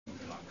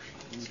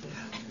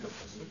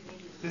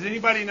Does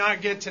anybody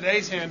not get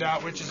today's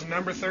handout, which is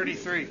number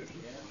 33?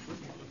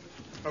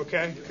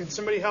 Okay. Can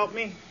somebody help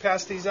me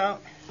pass these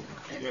out?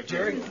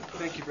 Jerry?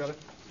 Thank you, brother.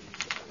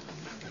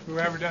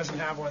 Whoever doesn't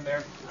have one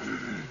there.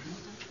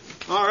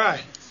 All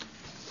right.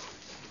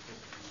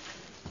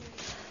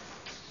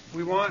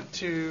 We want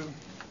to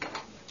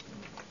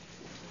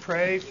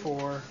pray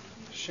for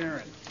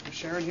Sharon. Is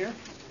Sharon here?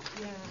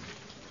 Yeah.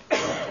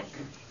 I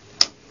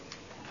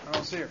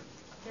don't see her.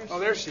 Oh,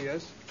 there she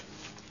is.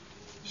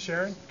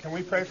 Sharon, can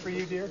we pray for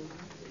you, dear? Do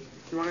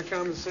you want to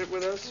come and sit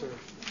with us? Or?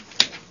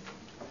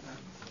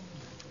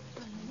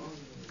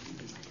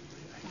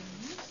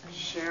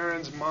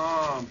 Sharon's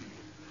mom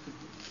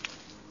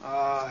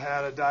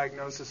had a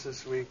diagnosis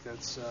this week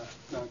that's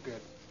not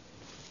good.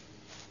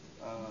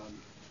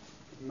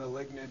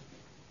 Malignancy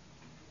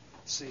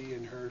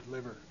in her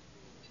liver,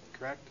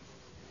 correct?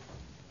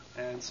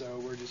 And so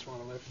we just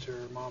want to lift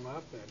her mom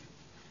up and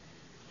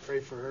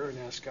pray for her and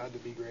ask God to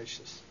be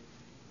gracious.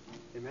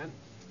 Amen?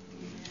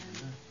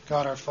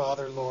 God our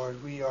Father,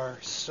 Lord, we are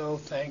so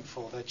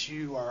thankful that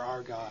you are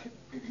our God.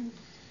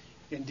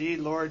 Indeed,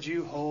 Lord,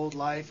 you hold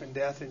life and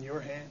death in your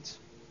hands.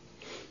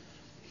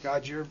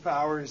 God, your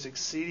power is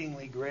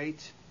exceedingly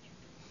great.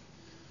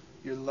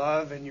 Your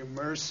love and your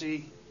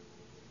mercy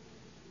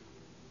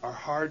are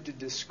hard to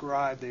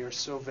describe. They are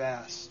so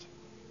vast.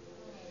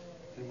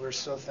 And we're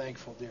so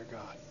thankful, dear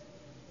God,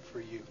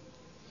 for you.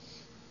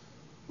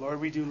 Lord,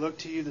 we do look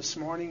to you this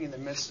morning in the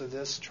midst of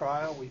this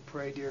trial. We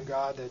pray, dear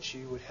God, that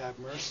you would have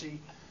mercy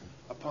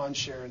upon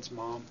Sharon's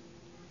mom.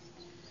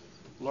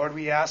 Lord,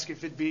 we ask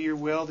if it be your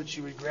will that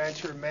you would grant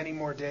her many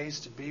more days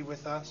to be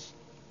with us.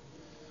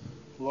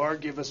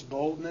 Lord, give us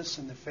boldness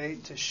and the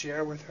faith to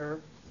share with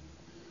her.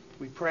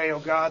 We pray, oh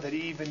God, that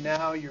even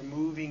now you're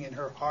moving in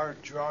her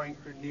heart, drawing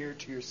her near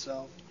to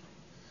yourself.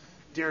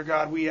 Dear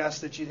God, we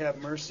ask that you'd have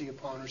mercy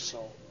upon her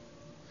soul.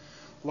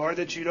 Lord,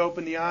 that you'd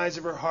open the eyes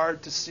of her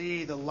heart to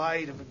see the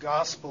light of the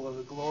gospel of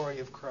the glory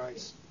of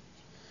Christ.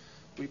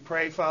 We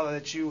pray, Father,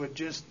 that you would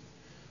just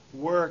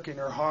work in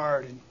her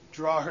heart and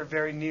draw her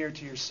very near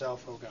to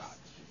yourself, oh God.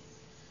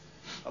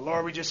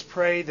 Lord, we just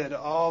pray that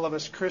all of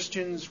us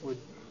Christians would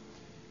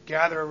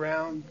gather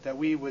around, that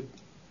we would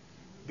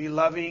be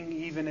loving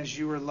even as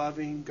you are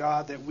loving,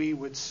 God, that we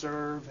would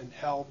serve and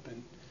help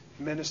and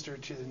minister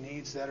to the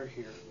needs that are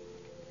here.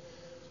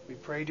 We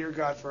pray, dear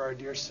God, for our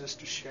dear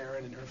sister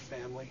Sharon and her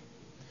family,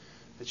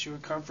 that you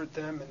would comfort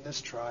them in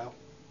this trial,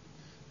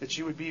 that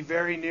you would be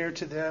very near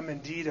to them,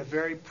 indeed a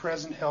very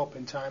present help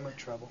in time of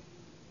trouble.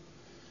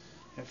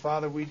 And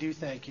Father, we do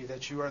thank you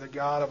that you are the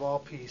God of all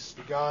peace,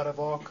 the God of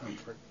all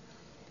comfort,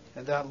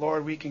 and that,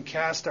 Lord, we can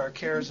cast our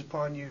cares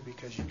upon you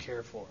because you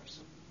care for us.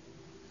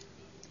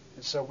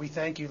 And so we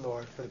thank you,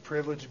 Lord, for the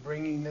privilege of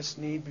bringing this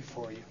need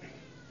before you.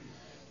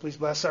 Please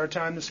bless our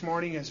time this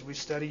morning as we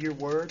study your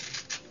word.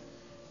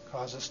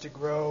 Cause us to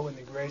grow in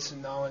the grace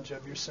and knowledge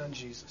of your Son,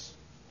 Jesus.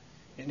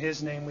 In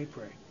his name we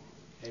pray.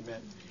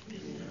 Amen.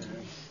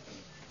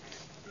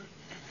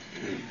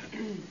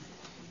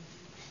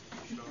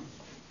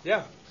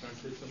 Yeah. Can I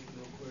say something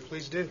real quick?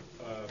 Please do.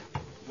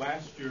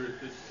 Last year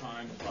at this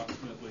time,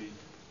 approximately,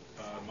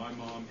 my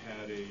mom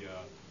had a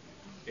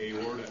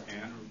aorta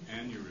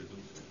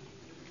aneurysm.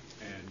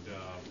 And,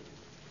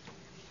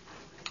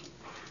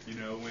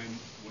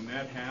 when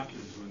that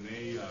happens, when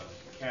they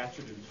catch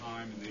it in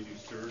time and they do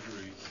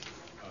surgery,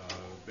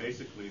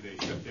 basically they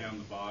shut down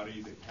the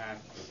body, they pack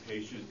the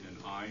patient in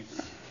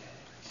ice,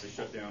 they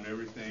shut down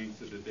everything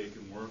so that they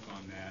can work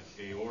on that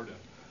aorta.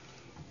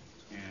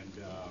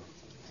 And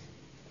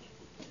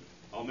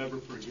I'll never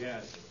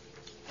forget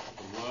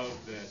the love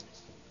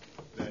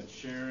that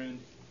Sharon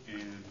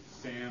and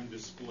Sam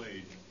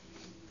displayed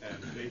as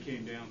they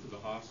came down to the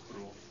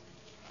hospital,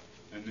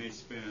 and they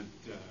spent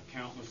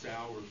countless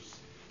hours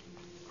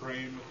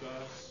praying with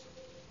us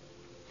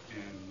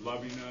and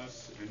loving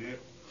us, and it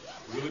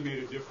really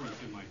made a difference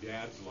in my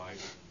dad's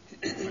life.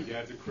 My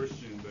dad's a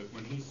Christian, but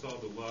when he saw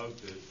the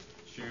love that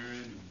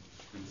Sharon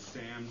and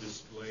Sam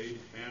displayed,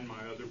 and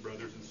my other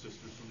brothers and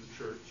sisters from the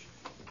church,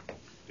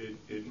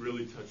 it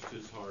really touched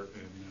his heart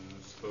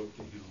and spoke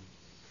to him.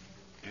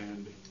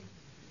 And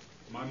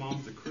my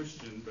mom's a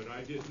Christian, but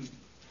I didn't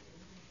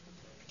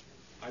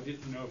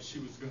know if she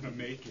was going to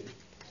make it.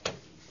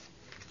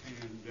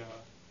 And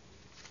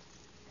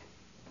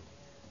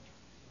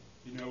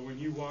when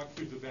you walk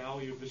through the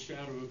valley of the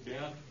shadow of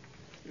death,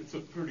 it's a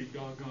pretty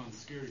doggone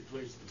scary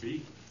place to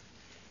be.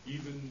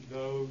 Even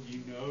though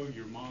you know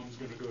your mom's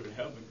going to go to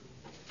heaven,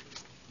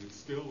 it's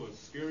still a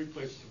scary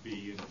place to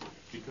be. And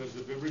because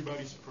of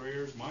everybody's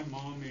prayers, my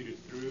mom made it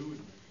through,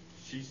 and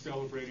she's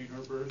celebrating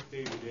her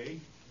birthday today.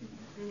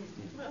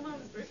 My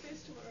mom's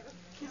birthday's tomorrow.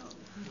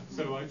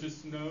 So I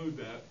just know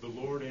that the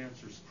Lord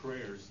answers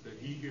prayers, that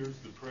he hears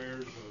the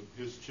prayers of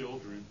his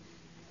children,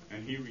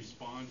 and he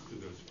responds to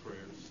those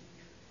prayers.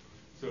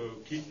 So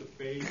keep the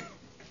faith.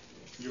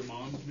 Your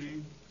mom's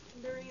name?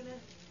 Lorena.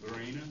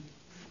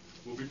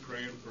 We'll be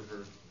praying for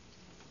her.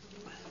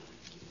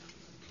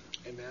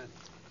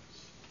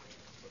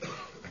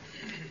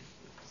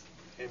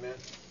 Amen.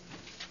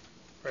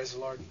 Praise the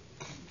Lord.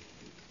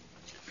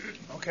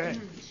 Okay.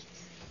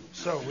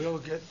 So we'll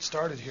get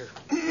started here.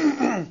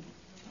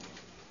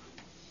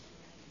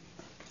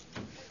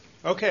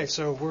 Okay,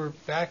 so we're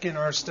back in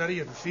our study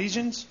of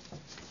Ephesians.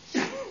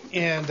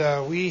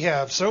 And we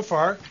have so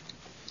far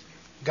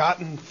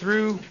gotten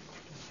through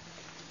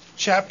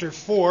chapter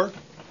 4,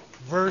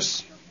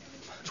 verse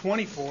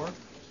 24.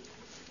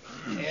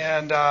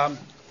 And I'm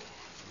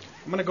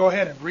going to go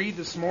ahead and read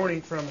this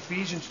morning from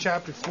Ephesians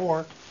chapter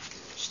 4,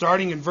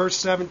 starting in verse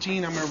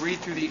 17. I'm going to read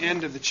through the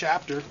end of the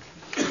chapter.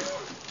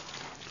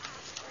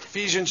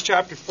 Ephesians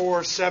chapter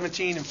 4,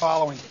 17 and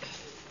following.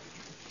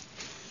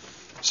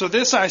 So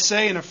this I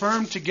say and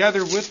affirm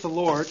together with the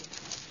Lord,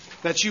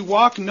 that you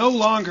walk no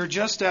longer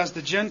just as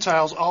the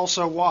Gentiles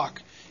also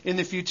walk, in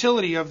the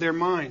futility of their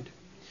mind,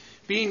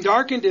 being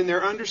darkened in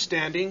their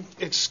understanding,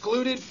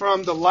 excluded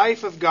from the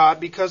life of God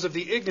because of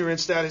the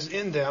ignorance that is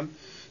in them,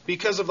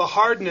 because of the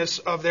hardness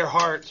of their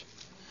heart.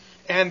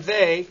 And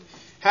they,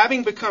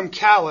 having become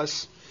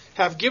callous,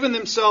 have given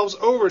themselves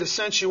over to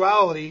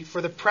sensuality for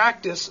the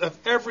practice of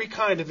every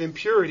kind of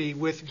impurity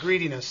with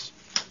greediness.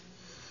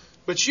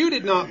 But you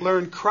did not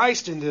learn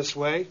Christ in this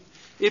way,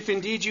 if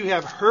indeed you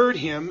have heard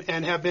him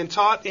and have been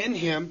taught in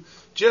him,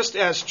 just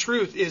as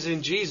truth is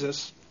in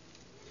Jesus,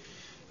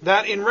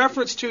 that in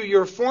reference to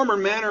your former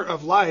manner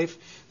of life,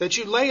 that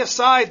you lay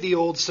aside the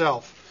old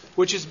self,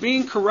 which is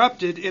being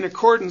corrupted in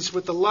accordance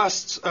with the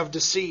lusts of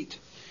deceit,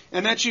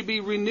 and that you be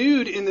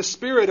renewed in the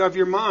spirit of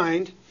your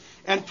mind,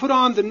 and put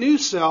on the new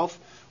self,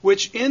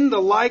 which in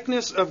the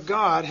likeness of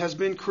God has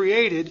been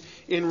created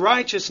in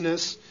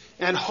righteousness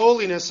and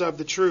holiness of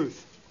the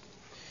truth.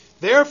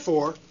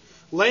 Therefore,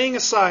 laying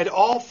aside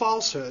all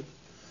falsehood,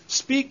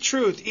 speak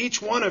truth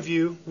each one of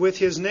you with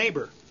his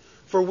neighbor,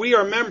 for we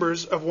are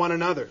members of one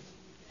another.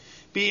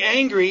 Be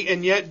angry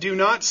and yet do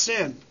not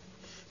sin.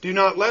 Do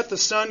not let the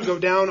sun go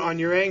down on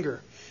your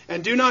anger,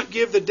 and do not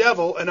give the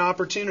devil an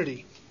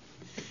opportunity.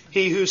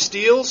 He who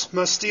steals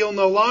must steal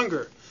no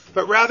longer,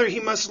 but rather he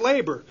must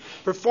labor,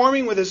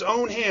 performing with his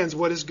own hands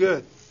what is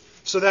good,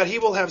 so that he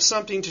will have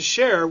something to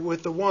share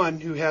with the one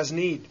who has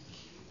need.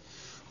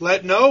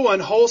 Let no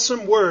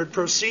unwholesome word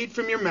proceed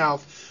from your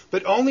mouth,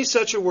 but only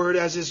such a word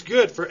as is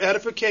good for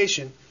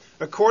edification,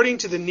 according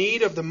to the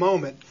need of the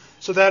moment,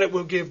 so that it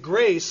will give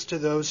grace to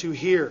those who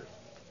hear.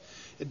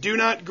 Do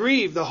not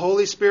grieve the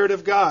Holy Spirit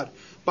of God,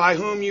 by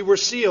whom you were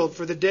sealed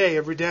for the day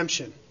of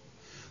redemption.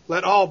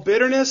 Let all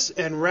bitterness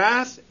and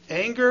wrath,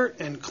 anger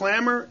and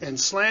clamor and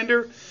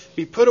slander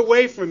be put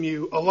away from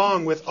you,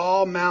 along with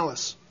all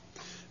malice.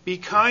 Be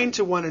kind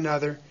to one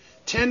another,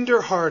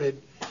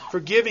 tender-hearted,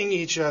 forgiving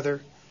each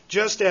other,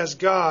 just as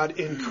God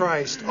in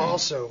Christ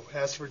also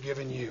has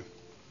forgiven you.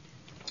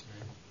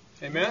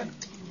 Amen?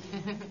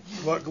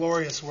 What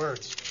glorious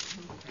words.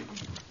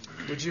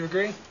 Would you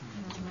agree?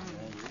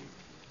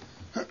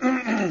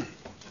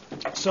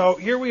 So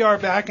here we are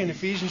back in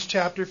Ephesians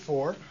chapter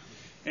 4.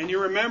 And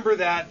you remember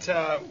that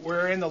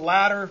we're in the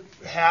latter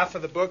half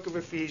of the book of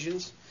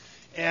Ephesians.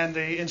 And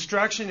the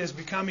instruction is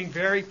becoming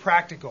very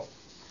practical.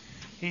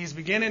 He's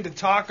beginning to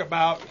talk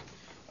about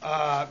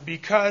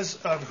because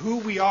of who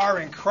we are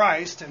in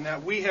Christ, and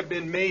that we have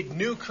been made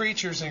new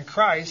creatures in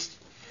Christ,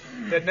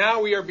 that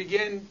now we are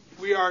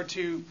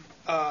to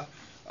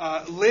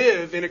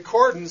live in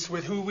accordance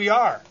with who we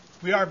are.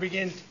 He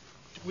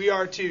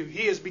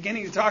is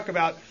beginning to talk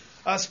about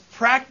us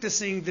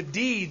practicing the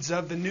deeds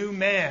of the new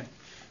man,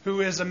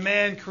 who is a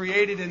man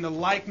created in the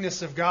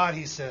likeness of God,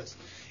 he says,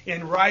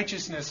 in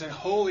righteousness and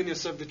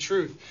holiness of the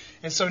truth.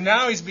 And so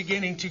now he's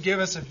beginning to give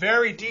us a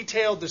very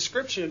detailed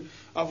description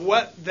of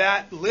what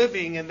that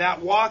living and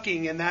that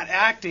walking and that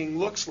acting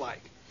looks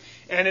like.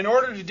 And in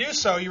order to do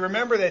so, you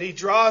remember that he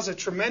draws a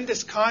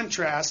tremendous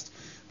contrast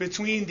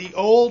between the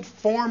old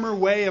former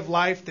way of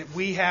life that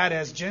we had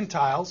as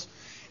Gentiles,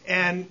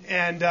 and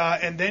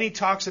then he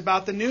talks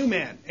about the new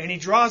man. And he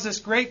draws this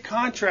great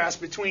contrast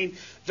between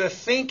the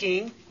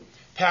thinking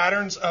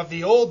patterns of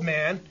the old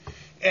man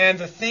and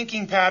the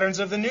thinking patterns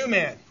of the new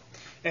man.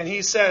 And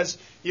he says,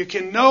 you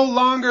can no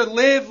longer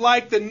live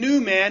like the new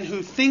man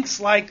who thinks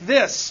like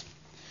this.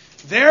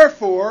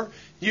 Therefore,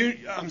 you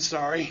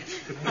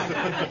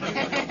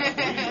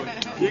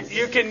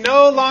can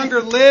no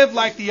longer live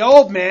like the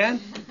old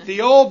man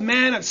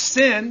of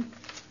sin,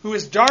 who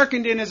is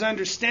darkened in his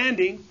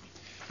understanding.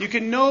 You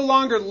can no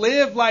longer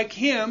live like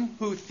him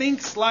who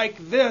thinks like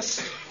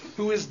this,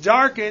 who is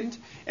darkened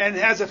and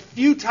has a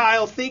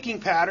futile thinking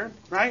pattern,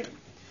 right?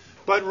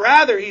 But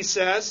rather, he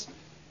says,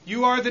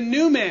 you are the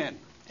new man,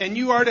 and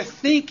you are to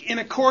think in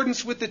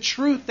accordance with the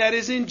truth that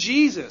is in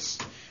Jesus,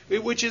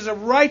 which is a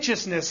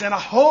righteousness and a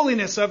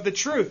holiness of the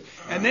truth.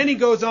 And then he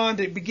goes on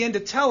to begin to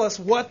tell us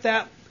what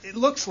that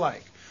looks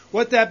like,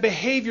 what that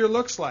behavior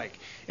looks like.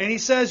 And he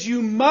says,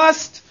 you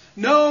must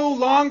no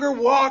longer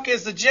walk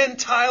as the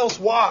Gentiles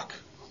walk.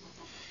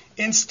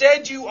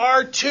 Instead, you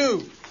are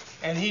to.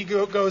 And he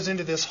goes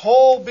into this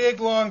whole big,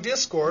 long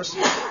discourse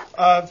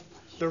of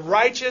the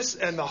righteous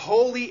and the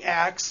holy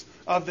acts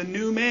of the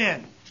new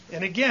man.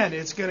 And again,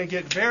 it's going to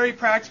get very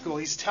practical.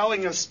 He's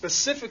telling us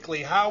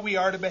specifically how we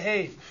are to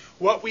behave,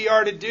 what we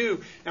are to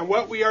do, and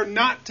what we are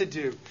not to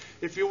do.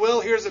 If you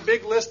will, here's a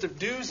big list of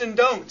do's and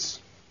don'ts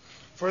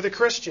for the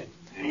Christian.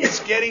 It's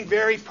getting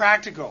very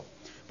practical.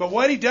 But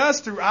what he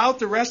does throughout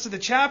the rest of the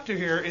chapter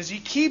here is he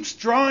keeps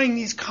drawing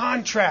these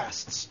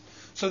contrasts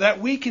so that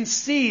we can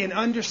see and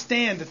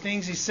understand the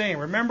things he's saying.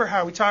 Remember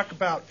how we talk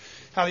about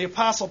how the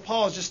Apostle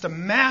Paul is just a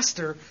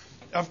master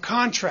of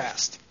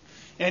contrast.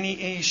 And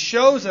he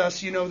shows us,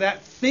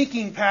 that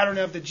thinking pattern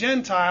of the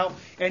Gentile,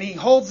 and he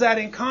holds that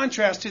in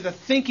contrast to the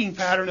thinking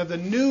pattern of the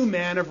new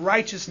man of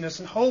righteousness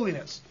and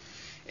holiness.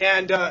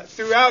 And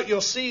throughout,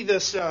 you'll see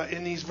this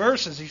in these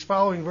verses, these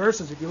following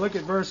verses. If you look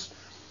at verse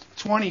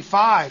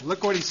 25,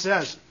 look what he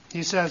says.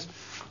 He says,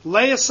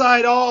 lay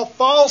aside all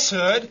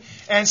falsehood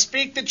and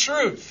speak the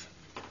truth.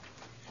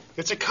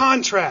 It's a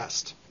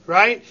contrast,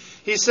 right?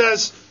 He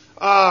says,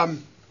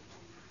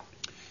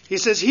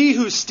 he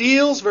who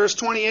steals, verse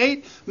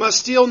 28, must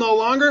steal no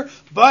longer,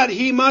 but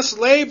he must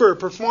labor,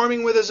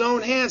 performing with his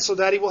own hands so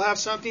that he will have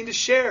something to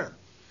share.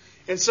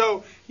 And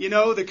so,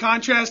 the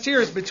contrast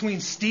here is between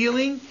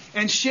stealing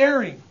and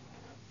sharing,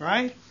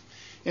 right?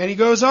 And he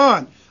goes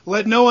on,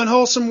 let no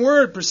unwholesome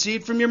word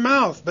proceed from your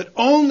mouth, but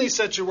only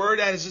such a word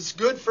as is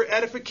good for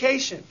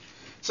edification.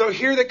 So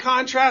here the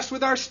contrast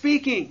with our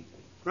speaking,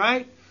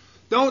 right?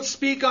 Don't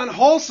speak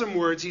unwholesome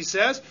words, he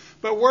says,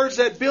 but words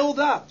that build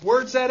up,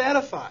 words that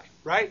edify.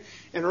 Right?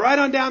 And right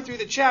on down through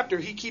the chapter,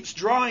 he keeps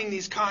drawing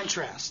these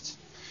contrasts.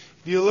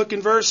 If you look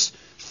in verse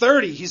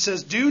 30, he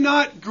says, do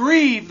not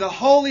grieve the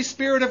Holy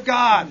Spirit of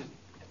God.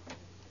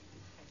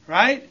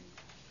 Right?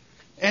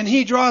 And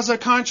he draws a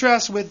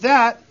contrast with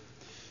that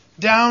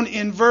down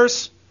in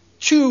verse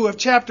 2 of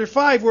chapter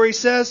 5, where he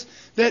says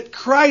that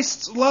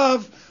Christ's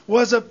love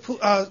was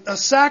a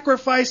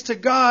sacrifice to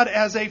God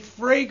as a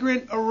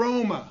fragrant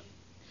aroma.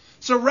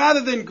 So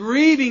rather than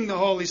grieving the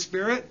Holy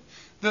Spirit,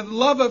 the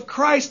love of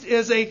Christ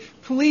is a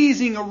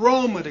pleasing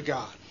aroma to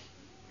God,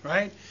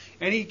 right?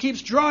 And he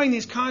keeps drawing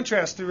these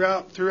contrasts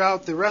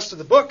throughout the rest of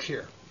the book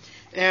here.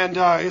 And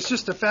it's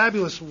just a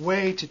fabulous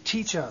way to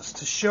teach us,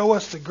 to show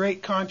us the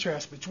great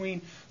contrast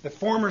between the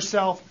former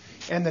self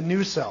and the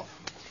new self.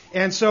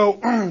 And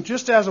so,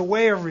 just as a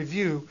way of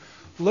review,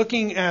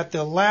 looking at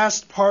the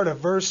last part of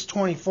verse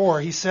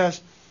 24, he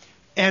says,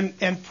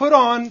 and put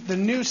on the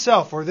new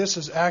self, or this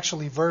is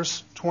actually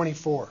verse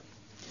 24.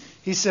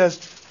 He says,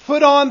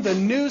 put on the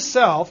new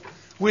self,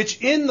 which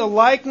in the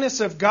likeness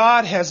of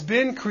God has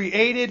been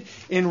created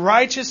in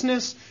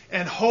righteousness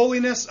and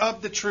holiness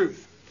of the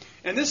truth.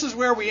 And this is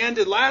where we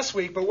ended last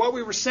week, but what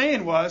we were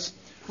saying was,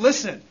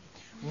 listen,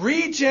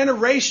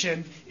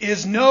 regeneration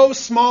is no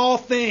small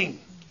thing.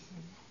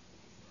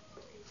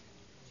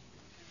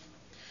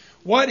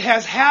 What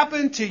has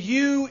happened to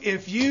you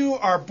if you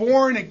are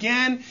born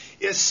again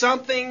is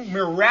something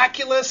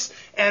miraculous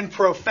and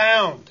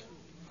profound.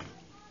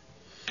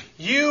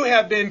 You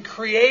have been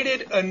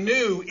created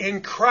anew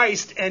in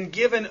Christ and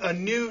given a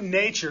new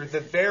nature, the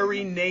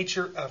very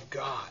nature of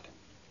God.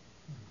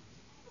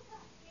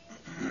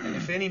 And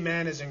if any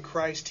man is in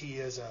Christ, he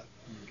is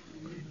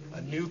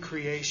a new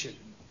creation.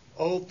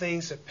 Old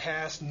things have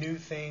passed, new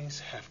things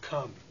have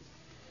come.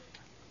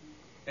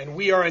 And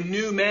we are a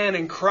new man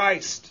in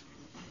Christ.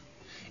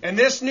 And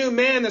this new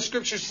man, the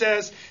Scripture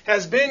says,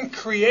 has been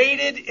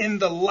created in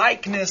the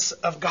likeness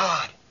of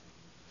God.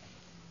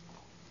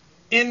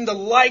 In the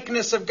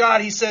likeness of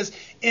God, he says,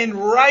 in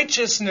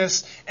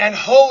righteousness and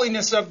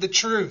holiness of the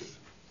truth.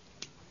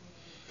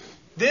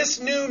 This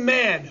new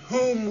man,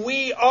 whom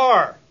we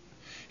are,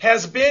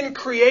 has been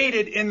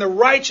created in the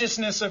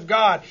righteousness of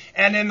God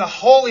and in the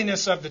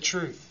holiness of the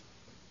truth.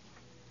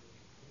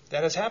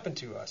 That has happened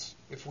to us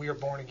if we are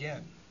born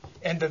again.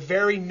 And the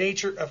very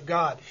nature of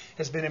God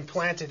has been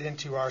implanted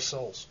into our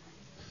souls.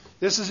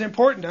 This is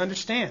important to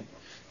understand.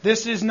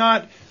 This is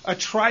not a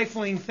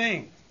trifling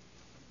thing.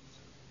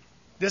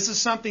 This is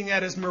something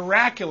that is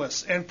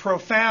miraculous and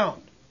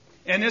profound.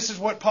 And this is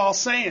what Paul's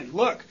saying.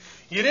 Look,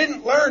 you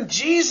didn't learn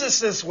Jesus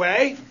this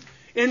way.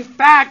 In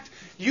fact,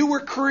 you were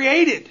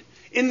created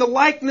in the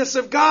likeness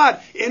of God,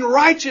 in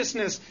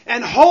righteousness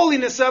and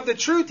holiness of the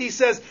truth. He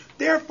says,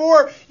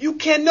 therefore, you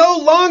can no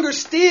longer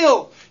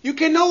steal. You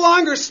can no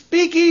longer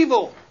speak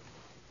evil.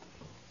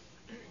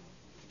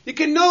 You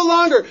can no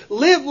longer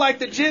live like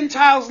the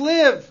Gentiles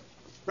live,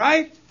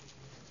 right?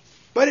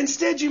 But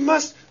instead you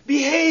must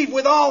behave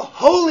with all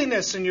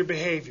holiness in your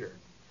behavior.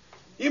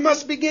 You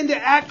must begin to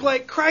act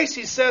like Christ,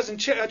 he says in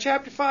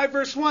chapter 5,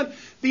 verse 1.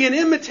 Be an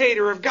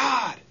imitator of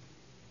God.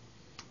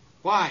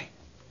 Why?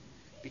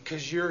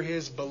 Because you're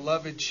his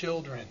beloved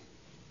children.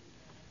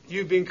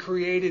 You've been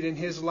created in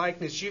his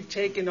likeness. You've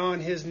taken on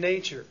his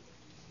nature.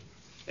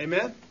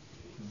 Amen?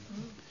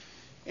 Mm-hmm.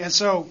 And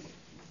so,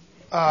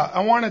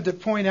 I wanted to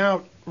point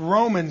out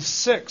Romans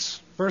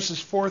 6, verses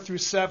 4 through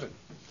 7.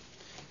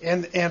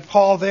 And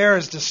Paul there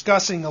is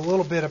discussing a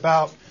little bit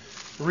about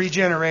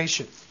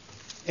regeneration.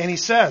 And he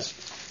says,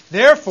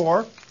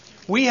 therefore,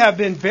 we have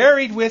been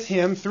buried with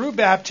him through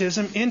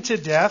baptism into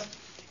death,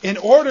 in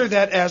order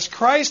that as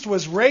Christ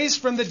was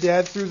raised from the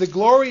dead through the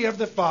glory of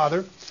the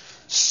Father,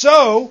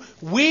 so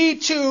we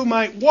too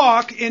might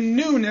walk in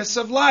newness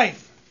of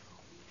life.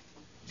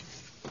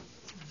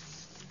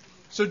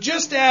 So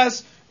just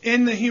as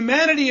in the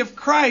humanity of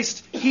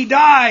Christ, He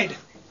died.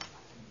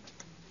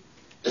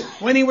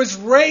 When He was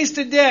raised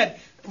from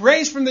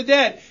the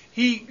dead,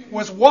 He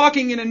was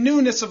walking in a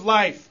newness of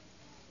life.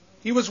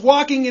 He was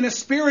walking in a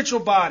spiritual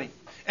body,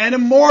 an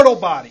immortal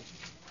body.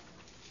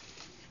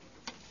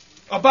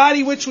 A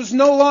body which was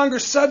no longer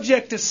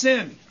subject to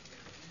sin.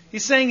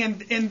 He's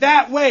saying in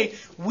that way,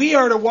 we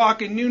are to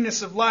walk in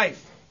newness of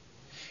life.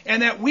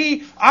 And that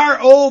our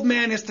old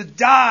man is to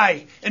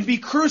die and be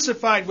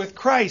crucified with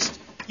Christ,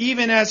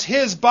 even as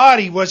His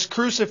body was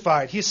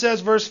crucified. He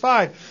says, verse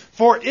 5,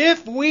 "For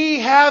if we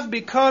have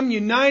become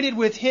united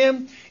with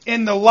Him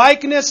in the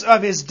likeness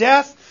of His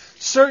death,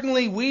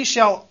 certainly we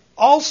shall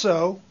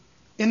also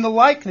in the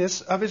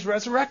likeness of His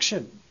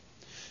resurrection.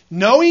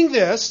 Knowing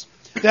this,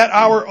 that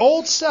our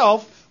old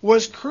self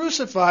was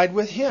crucified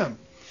with Him,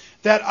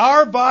 that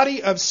our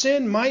body of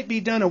sin might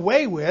be done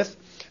away with,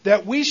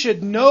 that we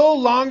should no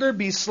longer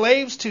be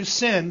slaves to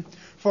sin,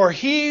 for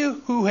he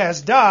who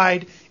has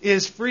died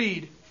is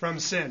freed from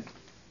sin."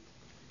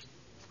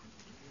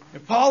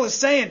 And Paul is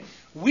saying,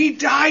 we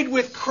died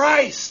with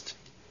Christ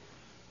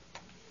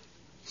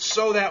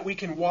so that we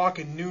can walk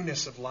in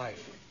newness of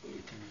life.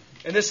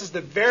 And this is the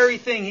very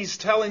thing he's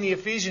telling the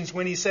Ephesians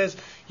when he says,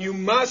 you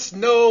must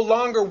no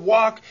longer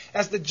walk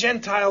as the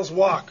Gentiles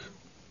walk.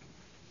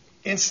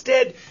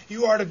 Instead,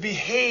 you are to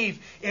behave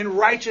in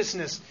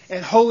righteousness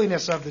and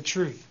holiness of the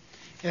truth.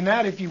 And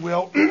that, if you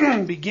will,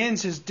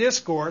 begins his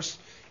discourse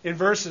in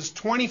verses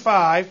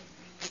 25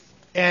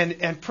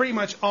 and pretty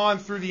much on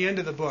through the end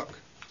of the book.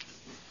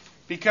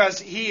 Because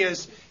he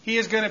is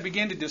going to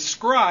begin to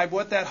describe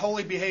what that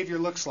holy behavior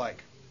looks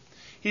like.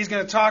 He's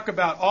going to talk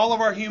about all of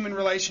our human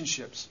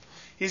relationships.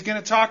 He's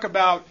going to talk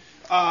about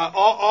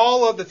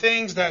all of the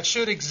things that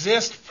should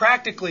exist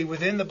practically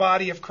within the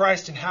body of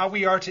Christ and how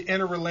we are to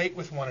interrelate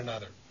with one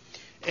another.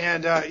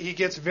 And he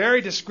gets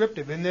very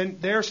descriptive. And then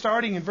there,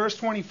 starting in verse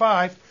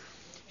 25,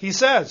 he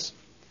says,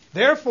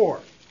 "Therefore."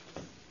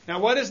 Now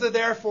what is the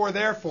therefore?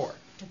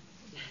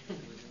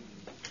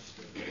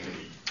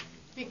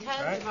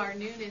 Because of our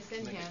newness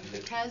in Him,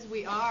 because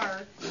we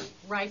are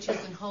righteous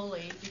and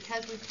holy,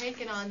 because we've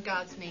taken on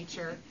God's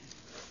nature.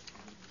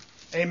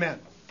 Amen.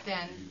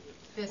 Then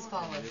this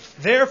follows.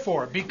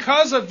 Therefore,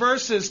 because of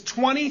verses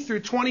 20 through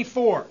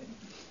 24,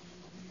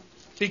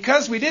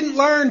 because we didn't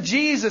learn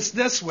Jesus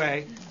this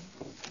way,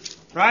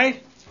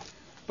 right?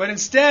 But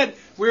instead,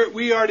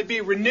 we are to be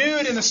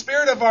renewed in the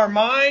spirit of our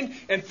mind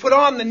and put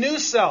on the new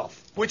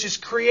self, which is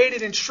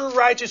created in true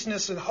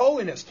righteousness and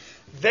holiness.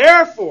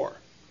 Therefore,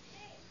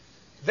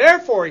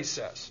 he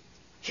says,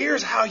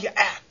 here's how you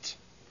act.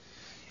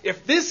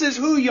 If this is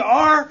who you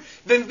are,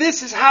 then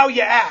this is how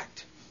you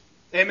act.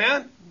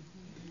 Amen?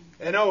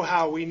 And oh,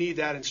 how we need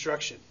that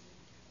instruction.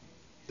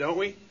 Don't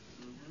we?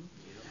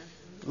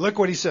 Look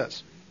what he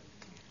says.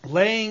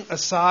 Laying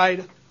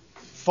aside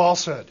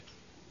falsehood.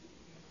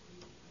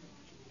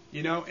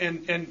 You know,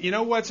 and you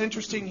know what's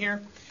interesting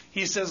here?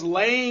 He says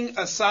laying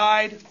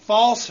aside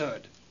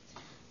falsehood,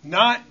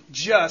 not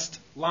just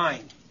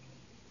lying.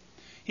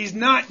 He's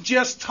not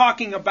just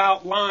talking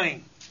about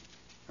lying,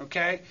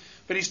 okay?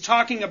 But he's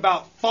talking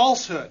about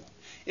falsehood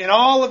in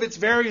all of its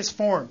various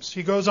forms.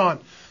 He goes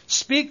on,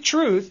 "Speak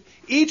truth,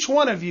 each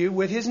one of you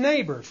with his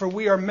neighbor, for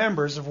we are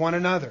members of one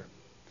another."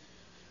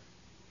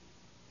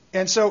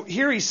 And so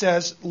here he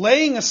says,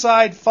 laying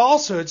aside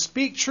falsehood,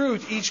 speak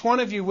truth, each one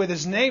of you with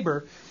his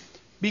neighbor,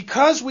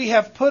 because we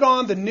have put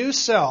on the new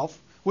self,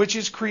 which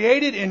is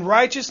created in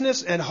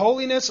righteousness and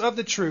holiness of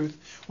the truth,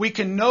 we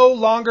can no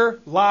longer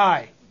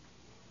lie.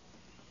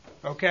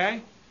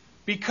 Okay?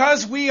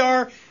 Because we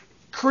are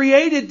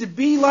created to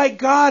be like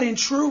God in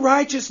true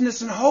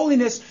righteousness and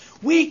holiness,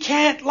 we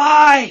can't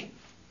lie.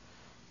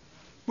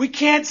 We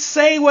can't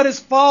say what is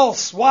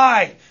false.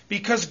 Why?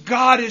 Because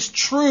God is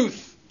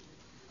truth.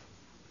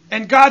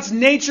 And God's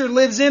nature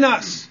lives in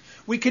us.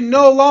 We can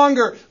no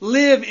longer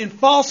live in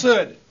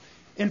falsehood.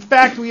 In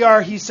fact, we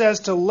are, he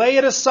says, to lay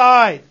it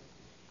aside.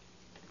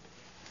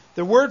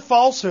 The word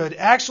falsehood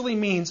actually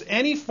means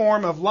any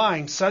form of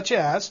lying, such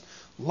as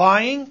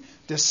lying,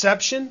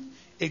 deception,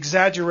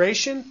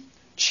 exaggeration,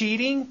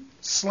 cheating,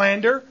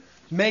 slander,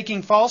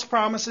 making false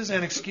promises,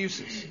 and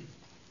excuses.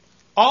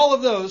 All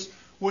of those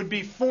would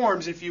be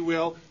forms, if you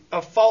will,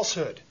 of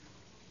falsehood.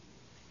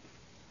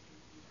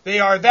 They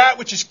are that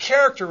which is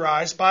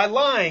characterized by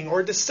lying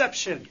or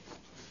deception.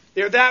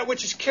 They are that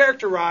which is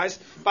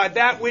characterized by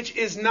that which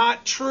is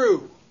not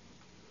true.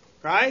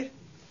 Right?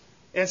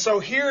 And so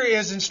here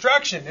is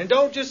instruction. And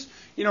don't just,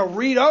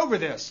 read over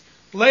this.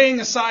 Laying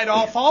aside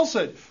all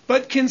falsehood.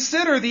 But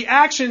consider the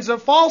actions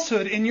of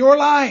falsehood in your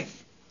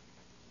life.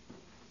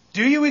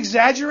 Do you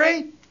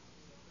exaggerate?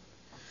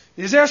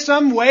 Is there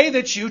some way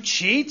that you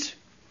cheat?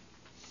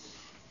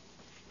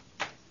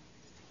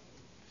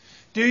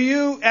 Do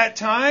you at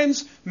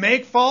times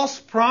make false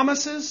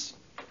promises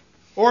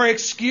or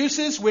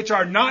excuses which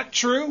are not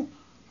true?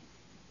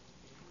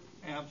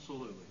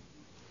 Absolutely.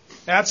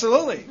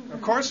 Absolutely.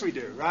 Of course we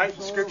do, right?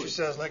 The Scripture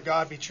says, let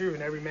God be true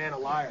and every man a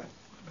liar.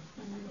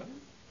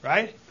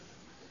 Right?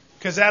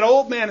 Because that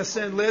old man of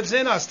sin lives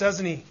in us,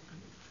 doesn't he?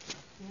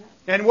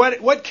 And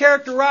what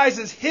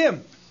characterizes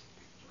him?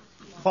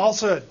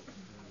 Falsehood.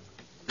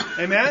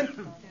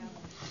 Amen?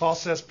 Paul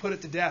says, put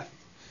it to death.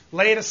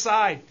 Lay it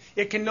aside.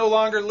 It can no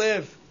longer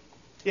live.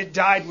 It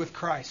died with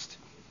Christ.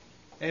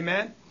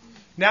 Amen?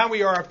 Now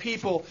we are a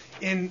people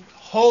in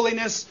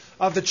holiness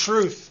of the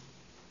truth.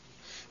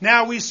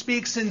 Now we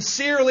speak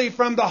sincerely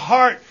from the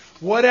heart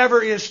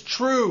whatever is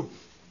true.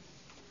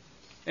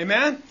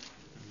 Amen?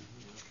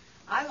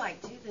 I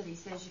like, too, that he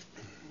says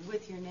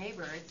with your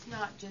neighbor, it's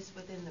not just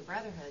within the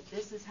brotherhood.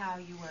 This is how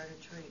you are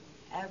to treat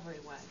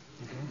everyone.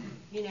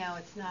 Mm-hmm. You know,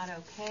 it's not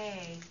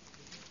okay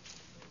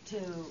to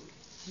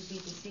be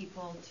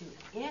deceitful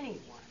to anyone.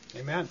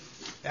 Amen.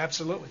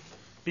 Absolutely.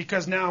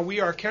 Because now we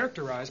are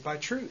characterized by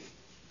truth.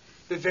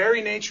 The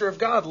very nature of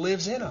God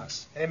lives in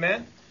us.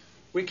 Amen?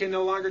 We can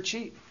no longer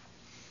cheat.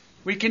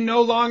 We can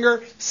no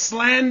longer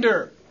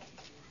slander.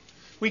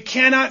 We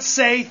cannot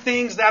say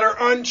things that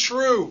are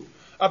untrue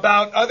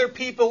about other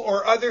people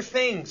or other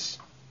things.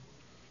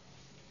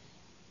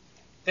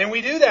 And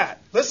we do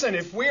that. Listen,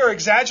 if we are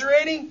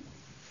exaggerating,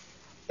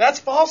 that's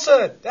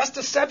falsehood. That's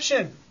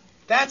deception.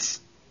 That's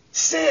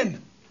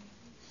sin.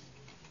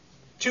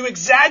 To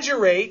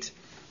exaggerate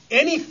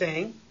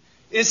anything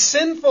is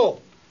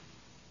sinful.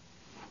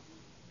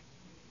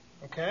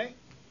 Okay?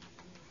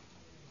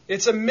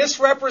 It's a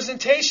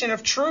misrepresentation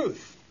of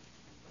truth.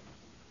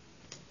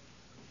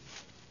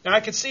 Now, I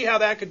could see how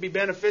that could be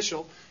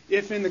beneficial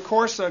if in the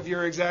course of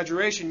your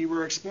exaggeration you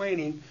were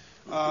explaining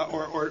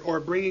or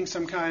bringing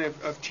some kind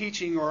of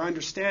teaching or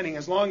understanding,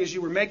 as long as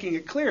you were making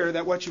it clear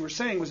that what you were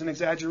saying was an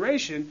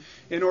exaggeration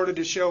in order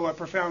to show a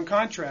profound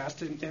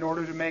contrast, in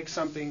order to make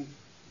something,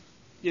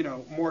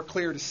 more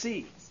clear to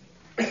see.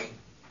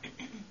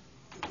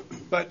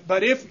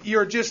 But if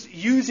you're just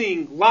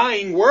using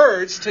lying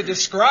words to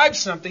describe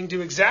something,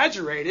 to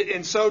exaggerate it,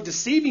 and so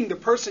deceiving the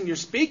person you're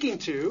speaking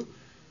to,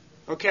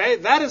 okay,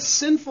 that is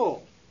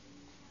sinful.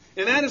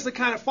 And that is the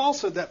kind of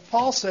falsehood that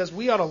Paul says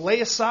we ought to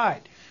lay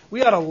aside.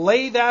 We ought to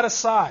lay that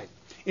aside.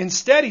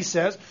 Instead, he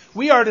says,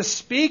 we are to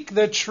speak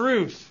the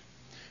truth,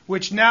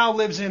 which now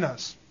lives in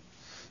us.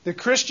 The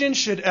Christian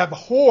should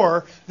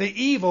abhor the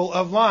evil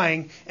of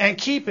lying and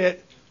keep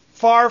it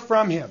far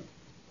from him.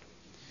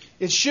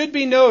 It should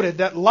be noted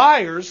that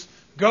liars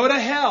go to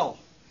hell.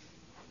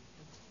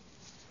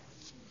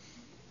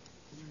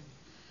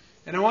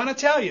 And I want to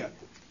tell you,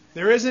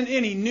 there isn't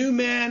any new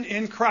man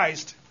in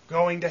Christ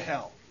going to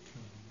hell.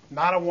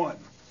 Not a one.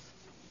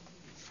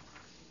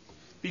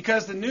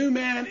 Because the new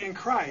man in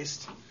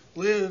Christ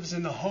lives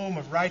in the home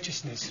of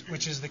righteousness,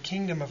 which is the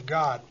kingdom of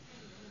God,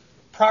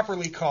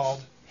 properly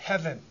called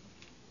heaven.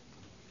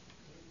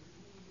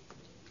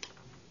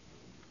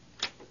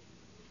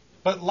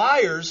 But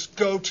liars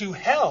go to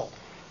hell.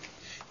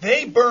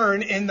 They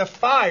burn in the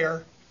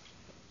fire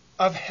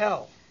of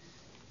hell.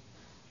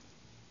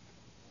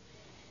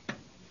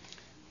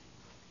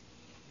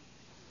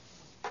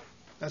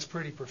 That's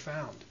pretty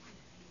profound.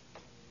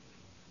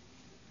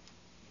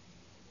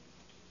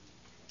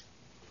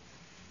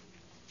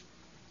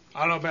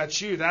 I don't know about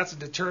you, that's a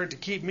deterrent to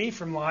keep me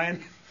from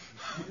lying.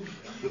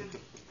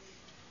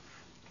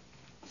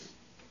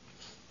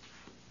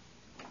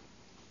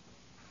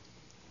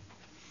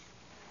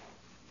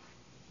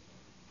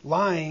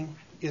 Lying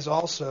is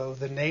also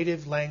the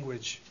native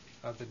language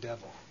of the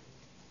devil.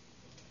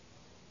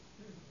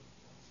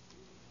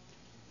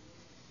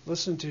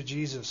 Listen to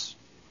Jesus.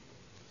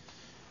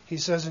 He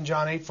says in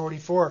John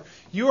 8:44,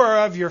 "You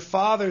are of your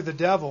father the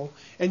devil,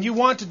 and you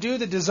want to do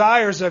the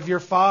desires of your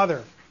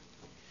father.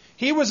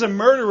 He was a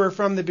murderer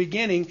from the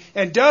beginning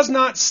and does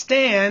not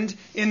stand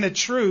in the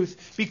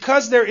truth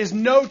because there is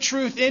no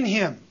truth in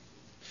him.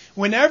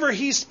 Whenever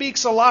he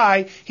speaks a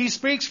lie, he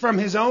speaks from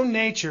his own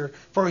nature,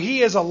 for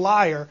he is a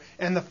liar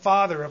and the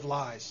father of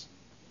lies."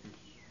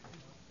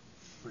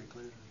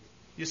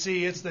 You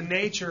see, it's the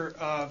nature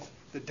of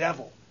the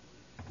devil.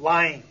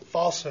 Lying,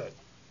 falsehood,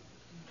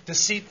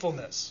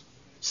 deceitfulness,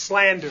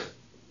 slander.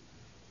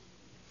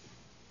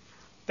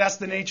 That's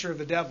the nature of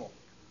the devil.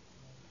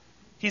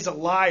 He's a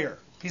liar.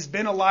 He's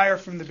been a liar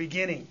from the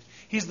beginning.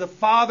 He's the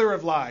father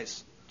of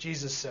lies,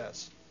 Jesus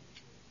says.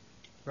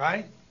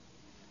 Right?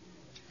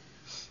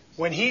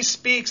 When he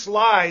speaks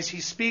lies,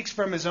 he speaks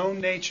from his own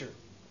nature.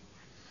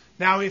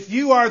 Now, if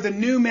you are the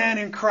new man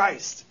in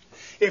Christ,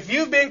 if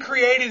you've been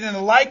created in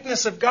the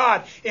likeness of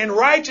God, in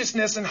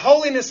righteousness and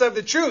holiness of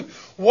the truth,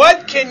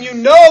 what can you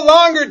no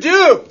longer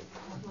do?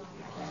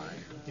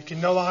 You can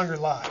no longer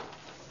lie.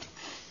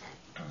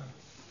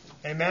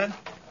 Amen?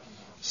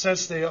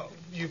 Since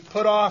you've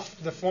put off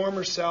the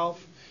former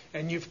self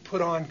and you've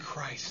put on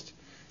Christ,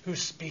 who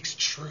speaks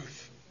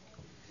truth.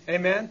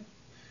 Amen?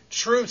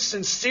 Truth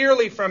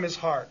sincerely from his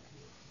heart.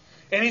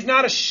 And he's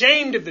not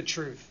ashamed of the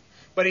truth,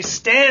 but he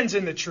stands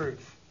in the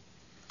truth.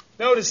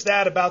 Notice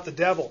that about the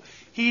devil.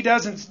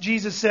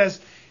 Jesus says,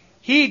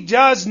 he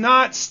does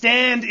not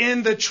stand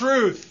in the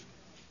truth.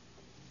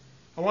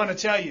 I want to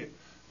tell you,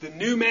 the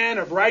new man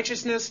of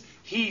righteousness,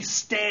 he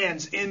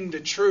stands in the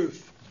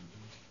truth.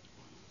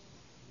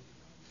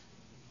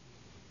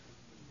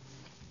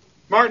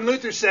 Martin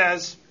Luther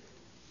says,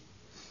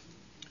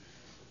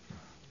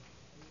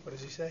 what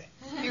does he say?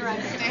 Here I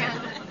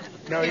stand.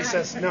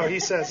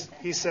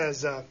 He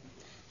says,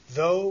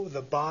 though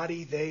the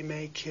body they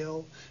may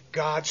kill,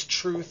 God's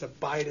truth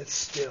abideth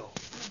still.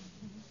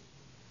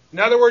 In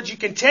other words, you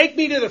can take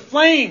me to the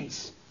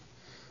flames,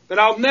 but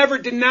I'll never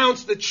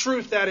denounce the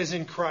truth that is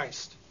in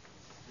Christ.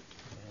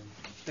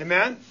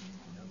 Amen?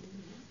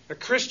 A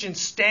Christian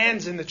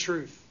stands in the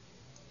truth.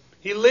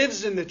 He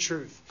lives in the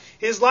truth.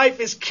 His life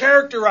is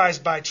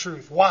characterized by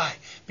truth. Why?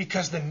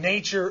 Because the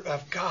nature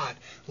of God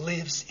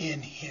lives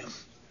in him.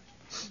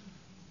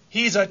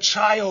 He's a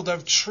child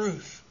of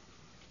truth.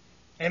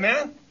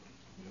 Amen?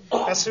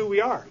 That's who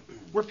we are.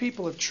 We're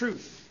people of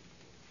truth.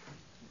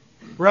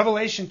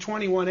 Revelation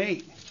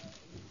 21:8.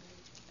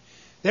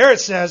 There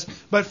it says,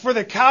 but for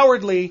the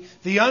cowardly,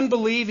 the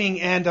unbelieving,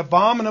 and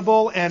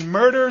abominable, and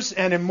murderers,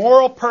 and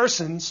immoral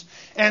persons,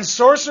 and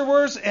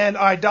sorcerers, and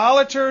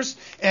idolaters,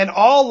 and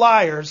all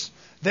liars,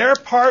 their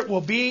part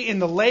will be in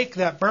the lake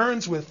that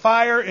burns with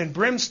fire and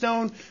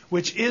brimstone,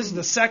 which is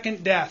the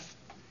second death.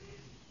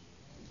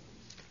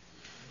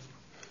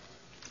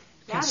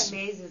 That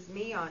amazes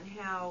me on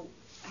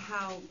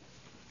how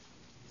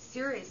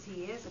serious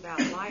he is about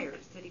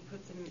liars, that he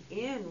puts them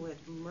in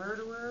with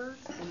murderers,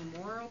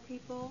 immoral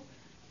people,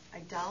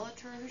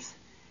 idolaters,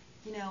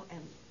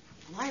 and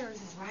liars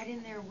is right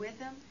in there with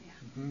them.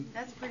 Mm-hmm.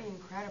 That's pretty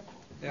incredible.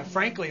 Yeah,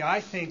 frankly,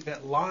 I think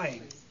that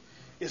lying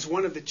is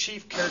one of the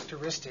chief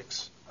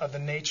characteristics of the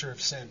nature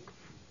of sin.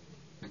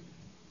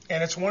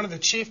 And it's one of the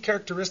chief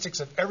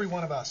characteristics of every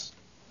one of us,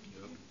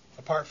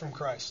 apart from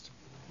Christ.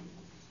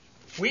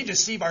 We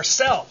deceive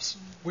ourselves.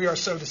 We are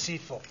so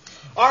deceitful.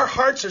 Our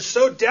hearts are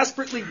so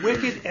desperately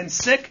wicked and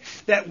sick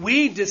that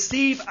we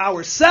deceive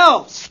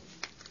ourselves.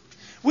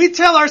 We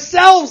tell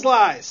ourselves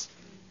lies.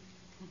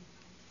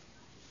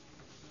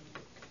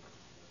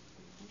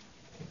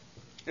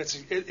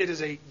 It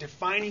is a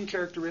defining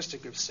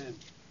characteristic of sin,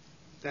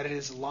 that it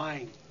is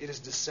lying. It is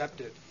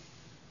deceptive.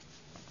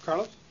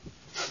 Carlos?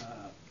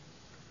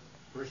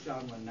 1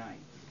 John 1:9.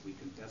 If we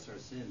confess our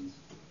sins,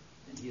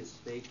 then he is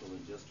faithful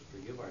and just to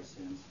forgive our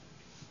sins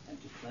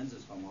and to cleanse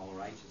us from all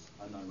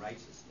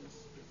unrighteousness.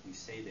 If we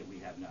say that we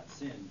have not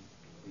sinned,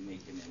 we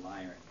make him a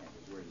liar, and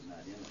his word is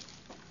not in us.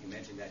 You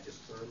mentioned that just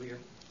earlier.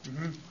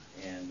 Mm-hmm.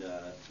 And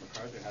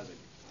MacArthur has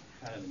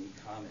a kind of a neat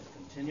comment.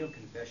 Continual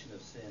confession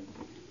of sin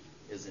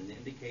is an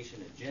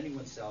indication of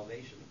genuine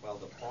salvation. While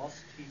the false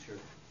teacher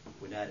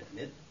would not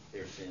admit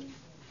their sin,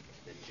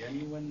 the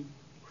genuine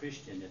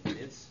Christian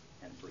admits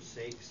and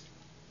forsakes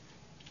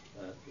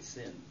the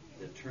sin.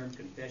 The term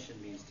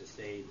confession means to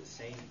say the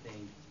same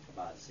thing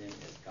about sin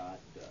as God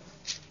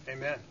does.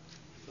 Amen.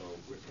 So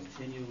we're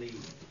continually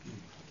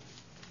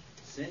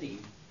sinning,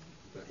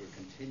 but we're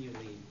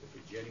continually, if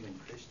we're genuine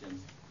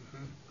Christians,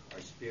 our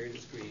spirit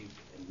is grieved,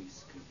 and we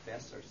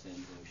confess our sins,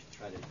 and we should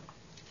try to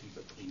keep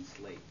a clean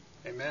slate.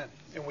 Amen.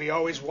 And we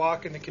always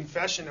walk in the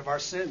confession of our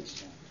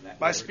sins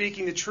by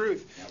speaking the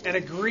truth and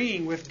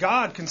agreeing with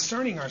God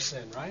concerning our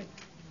sin, right?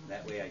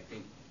 That way, I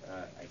think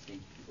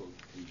people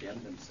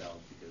condemn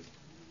themselves because,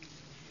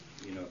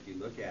 if you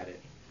look at it,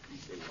 you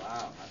say,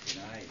 "Wow, how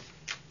can I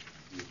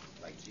be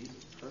like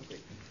Jesus,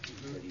 perfect?"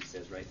 Mm-hmm. But he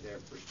says right there,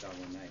 1 John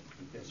 1:9,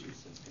 confess your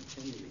sins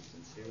continually,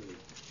 sincerely,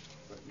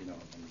 but and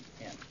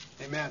repent.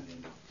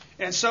 Amen.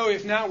 And so,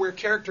 if now we're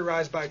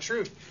characterized by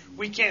truth,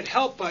 we can't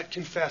help but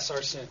confess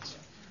our sins.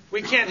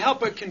 We can't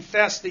help but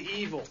confess the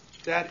evil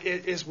that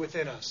is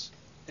within us.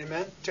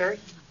 Amen? Terry?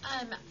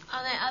 On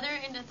the other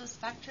end of the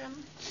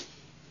spectrum,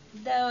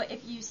 though,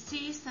 if you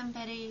see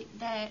somebody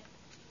that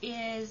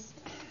is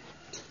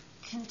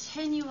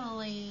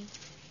continually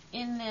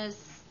in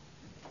this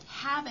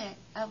habit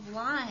of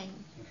lying,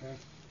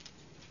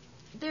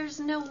 there's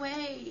no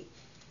way,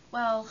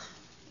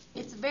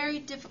 it's very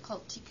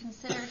difficult to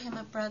consider him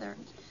a brother.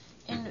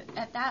 And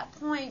at that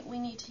point, we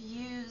need to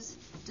use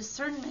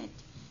discernment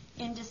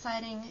in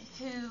deciding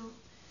who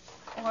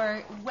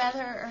or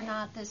whether or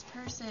not this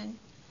person,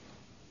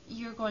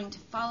 you're going to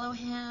follow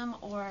him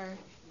or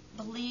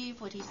believe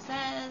what he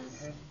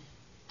says,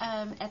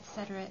 et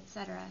cetera, et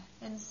cetera.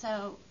 And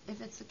so if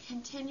it's a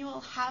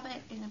continual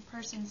habit in a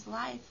person's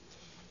life,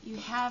 you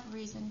have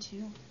reason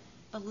to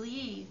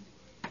believe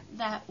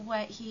that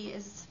what he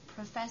is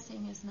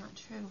professing is not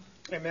true.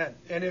 Amen.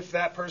 And if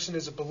that person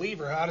is a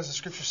believer, how does the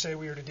Scripture say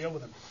we are to deal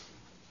with him?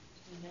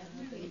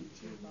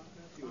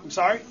 I'm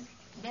sorry?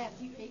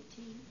 Matthew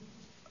 18.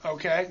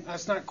 Okay,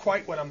 that's not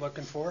quite what I'm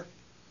looking for.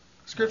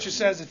 Scripture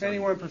says if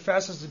anyone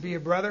professes to be a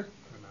brother,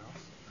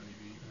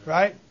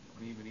 right,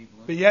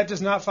 but yet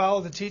does not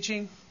follow the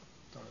teaching,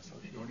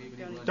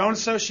 don't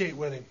associate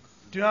with him.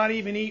 Do not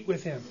even eat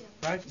with him.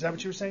 Right? Is that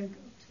what you were saying?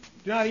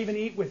 Do not even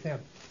eat with him.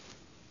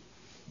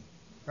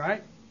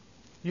 Right?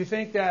 You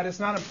think that it's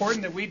not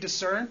important that we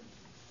discern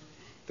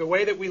the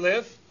way that we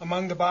live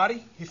among the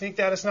body? You think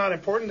that it's not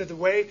important that the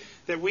way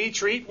that we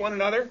treat one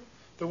another,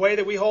 the way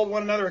that we hold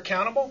one another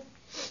accountable?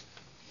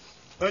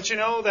 Don't you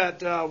know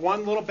that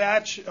one little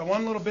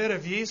bit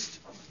of yeast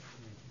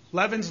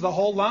leavens the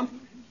whole lump?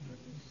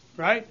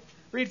 Right?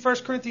 Read 1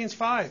 Corinthians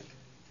 5.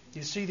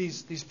 You see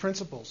these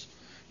principles.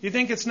 You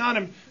think it's not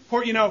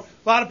important? You know,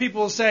 a lot of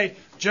people will say,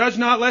 "Judge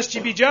not, lest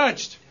you be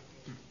judged."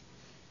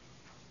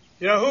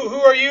 You know, who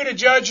are you to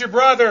judge your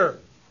brother?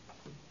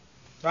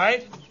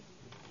 Right?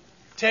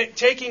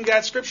 Taking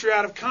that scripture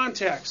out of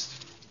context.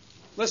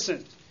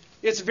 Listen,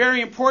 it's very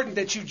important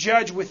that you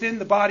judge within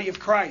the body of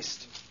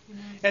Christ.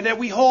 And that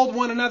we hold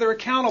one another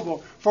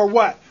accountable for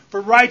what?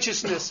 For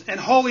righteousness and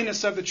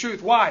holiness of the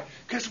truth. Why?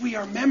 Because we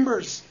are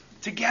members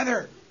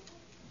together.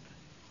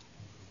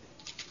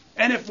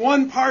 And if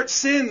one part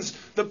sins,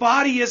 the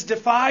body is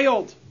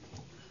defiled.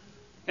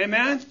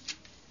 Amen?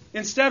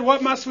 Instead,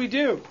 what must we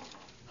do?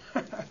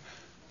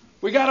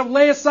 We got to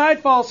lay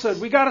aside falsehood.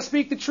 We got to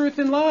speak the truth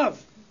in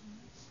love.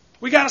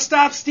 We got to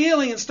stop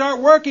stealing and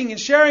start working and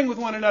sharing with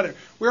one another.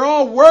 We're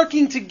all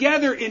working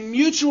together in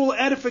mutual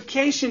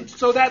edification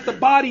so that the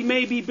body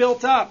may be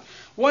built up.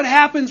 What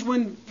happens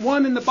when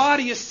one in the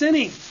body is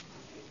sinning?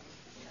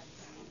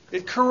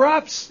 It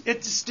corrupts.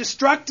 It's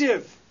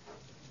destructive.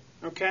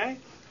 Okay?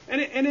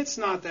 And it's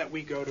not that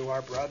we go to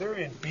our brother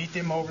and beat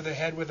them over the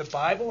head with the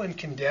Bible and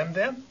condemn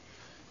them.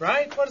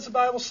 Right? What does the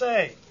Bible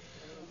say?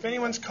 If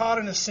anyone's caught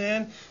in a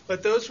sin,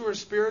 let those who are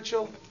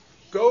spiritual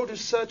go to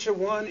such a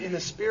one in a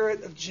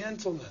spirit of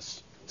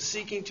gentleness,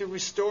 seeking to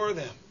restore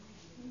them.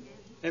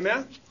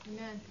 Amen?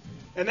 Amen.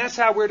 And that's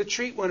how we're to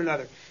treat one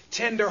another.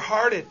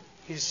 Tender-hearted,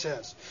 he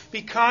says.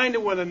 Be kind to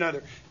one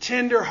another.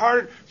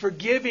 Tender-hearted,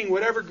 forgiving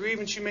whatever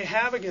grievance you may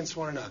have against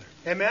one another.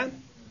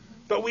 Amen?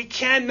 But we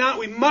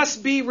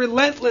must be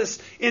relentless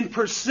in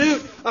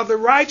pursuit of the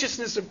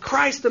righteousness of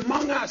Christ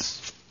among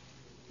us.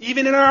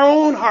 Even in our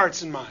own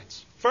hearts and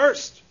minds.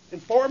 First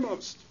and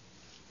foremost.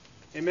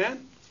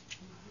 Amen?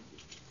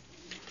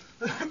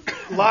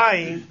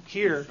 Lying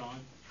here. Shaan,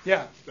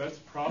 Yeah. that's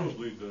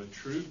probably the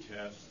true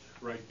test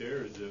right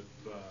there, is if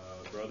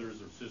brothers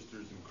or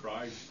sisters in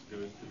Christ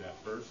goes to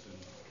that person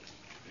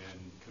and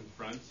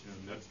confronts him.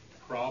 That's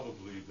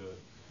probably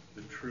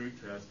the true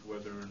test,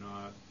 whether or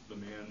not the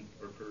man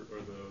or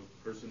the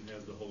person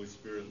has the Holy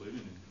Spirit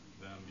living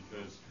in them,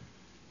 because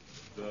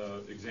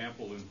the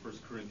example in 1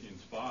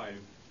 Corinthians 5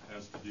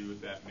 has to do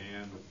with that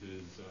man with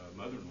his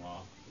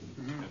mother-in-law.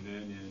 Mm-hmm. And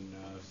then in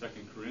 2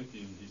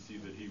 Corinthians, you see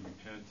that he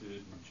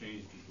repented and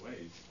changed his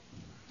ways.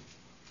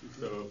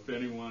 Mm-hmm. So if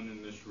anyone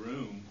in this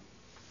room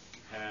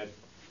had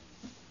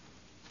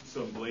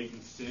some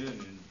blatant sin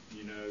and,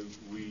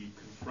 we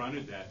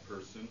confronted that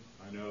person,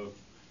 I know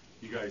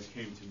if you guys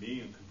came to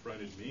me and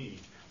confronted me,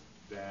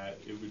 that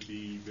it would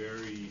be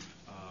very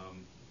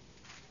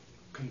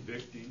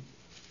convicting.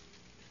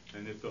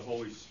 And if the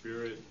Holy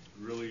Spirit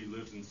really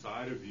lives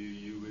inside of you,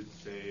 you would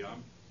say,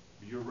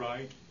 you're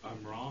right,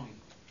 I'm wrong.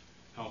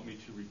 Help me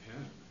to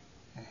repent.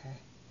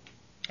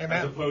 Mm-hmm. Amen.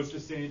 As opposed to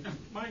saying,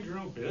 mind your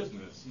own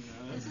business.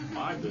 That's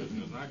my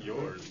business, not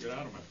yours. Get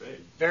out of my face.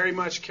 Very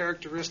much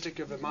characteristic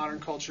of the modern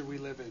culture we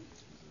live in.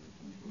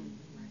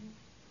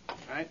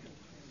 Right?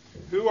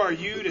 Who are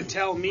you to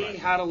tell me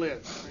how to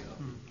live?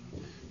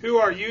 Who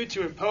are you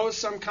to impose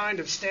some kind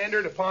of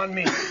standard upon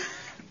me?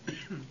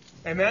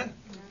 Amen?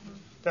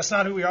 That's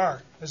not who we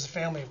are as the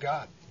family of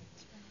God.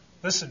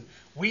 Listen,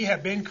 we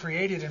have been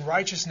created in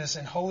righteousness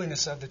and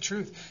holiness of the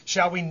truth.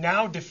 Shall we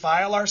now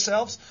defile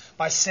ourselves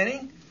by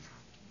sinning?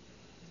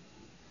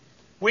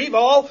 We've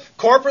all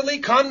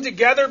corporately come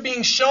together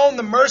being shown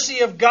the mercy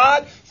of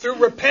God through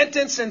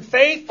repentance and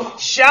faith.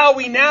 Shall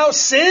we now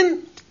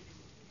sin?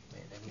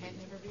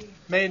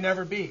 May it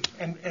never be.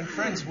 And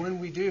friends, when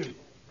we do,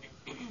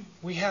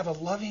 we have a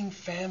loving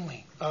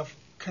family of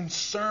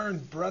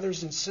concerned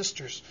brothers and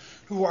sisters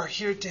who are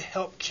here to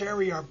help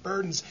carry our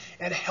burdens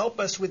and help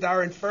us with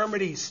our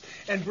infirmities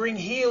and bring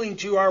healing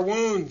to our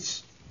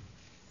wounds.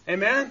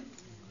 Amen?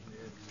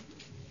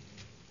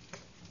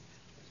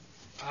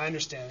 I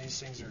understand these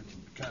things are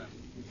kind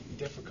of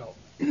difficult.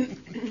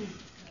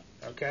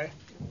 Okay?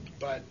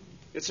 But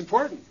it's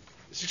important.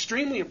 It's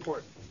extremely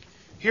important.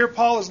 Here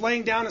Paul is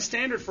laying down a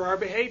standard for our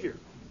behavior.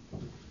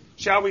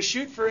 Shall we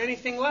shoot for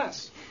anything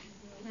less?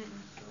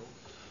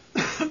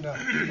 No.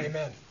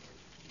 Amen.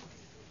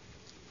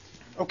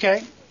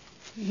 Okay.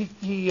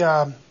 He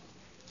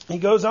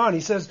goes on.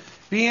 He says,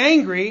 be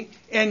angry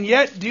and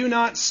yet do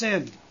not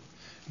sin.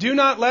 Do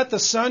not let the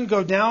sun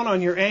go down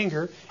on your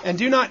anger, and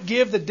do not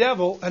give the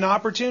devil an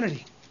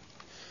opportunity.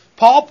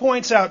 Paul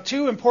points out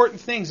two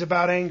important things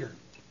about anger.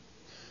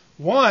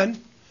 One,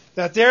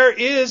 that there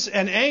is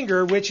an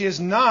anger which is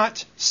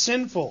not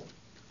sinful.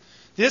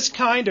 This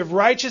kind of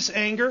righteous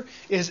anger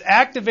is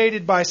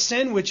activated by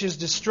sin which is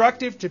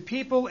destructive to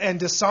people and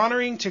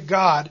dishonoring to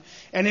God,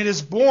 and it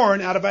is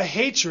born out of a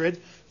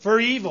hatred for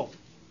evil.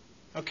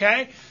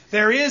 Okay?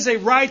 There is a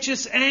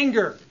righteous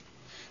anger.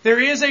 There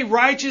is a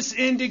righteous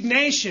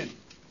indignation,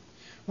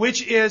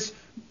 which is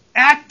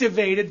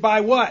activated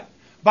by what?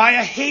 By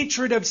a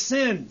hatred of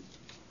sin.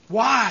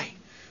 Why?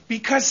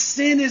 Because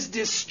sin is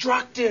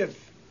destructive.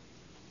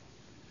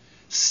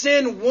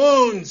 Sin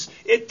wounds,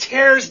 it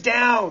tears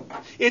down,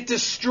 it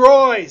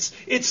destroys,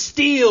 it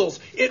steals,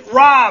 it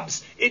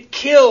robs, it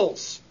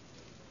kills.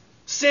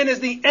 Sin is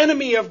the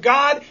enemy of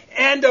God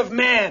and of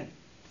man.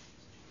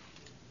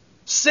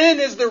 Sin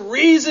is the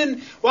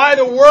reason why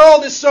the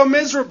world is so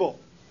miserable.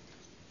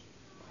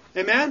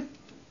 Amen?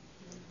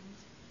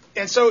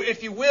 And so,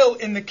 if you will,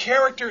 in the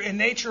character and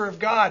nature of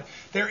God,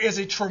 there is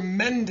a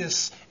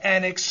tremendous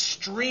and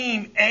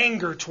extreme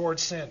anger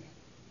towards sin.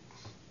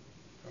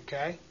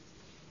 Okay?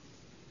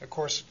 Of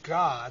course,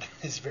 God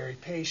is very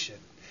patient.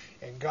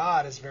 And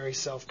God is very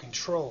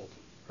self-controlled.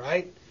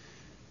 Right?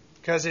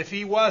 Because if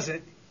He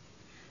wasn't,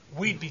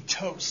 we'd be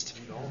toast.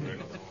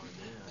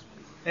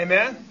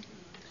 Amen?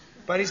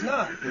 But He's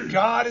not.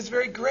 God is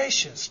very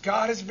gracious.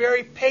 God is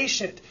very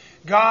patient.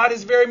 God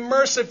is very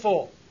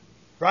merciful.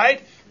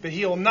 Right? But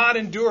He will not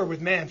endure with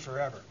man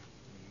forever.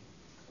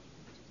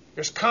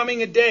 There's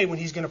coming a day when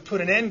He's going to put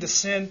an end to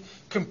sin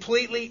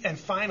completely and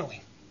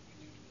finally.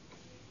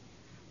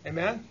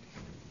 Amen?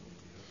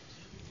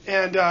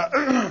 And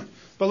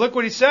but look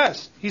what He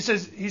says. He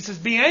says,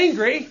 be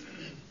angry.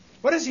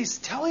 What is He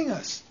telling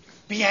us?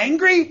 Be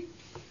angry?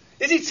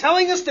 Is He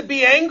telling us to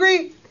be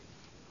angry?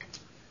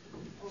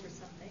 Over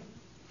something.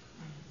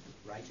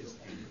 Righteous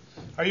anger.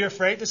 Are you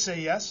afraid to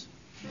say yes?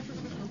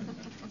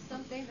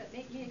 Something that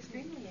make me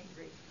extremely angry.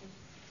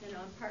 You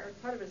know,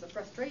 part of it is a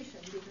frustration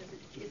because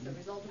it's a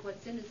result of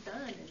what sin has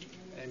done.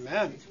 And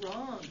Amen. It's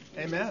wrong.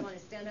 And Amen. You just want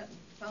to stand up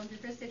and pound your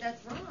fist and say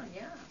that's wrong.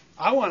 Yeah.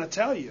 I want to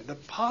tell you, the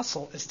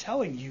apostle is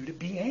telling you to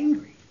be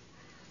angry.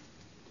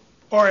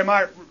 Or am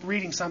I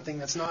reading something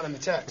that's not in the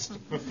text?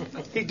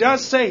 He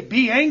does say,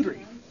 be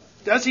angry.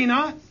 Does he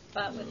not?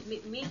 But with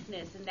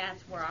meekness, and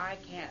that's where I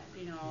can't,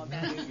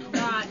 that's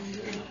not.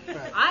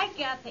 I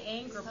got the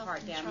anger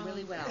part down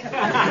really well.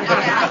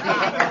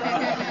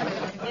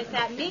 It's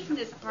that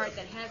meekness part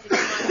that hasn't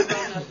quite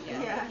grown up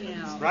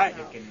yet, Right.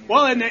 So.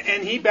 Well,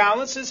 and he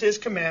balances his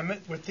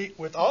commandment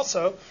with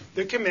also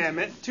the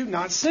commandment to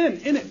not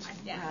sin in it.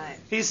 Yeah.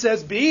 He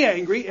says, be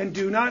angry and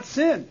do not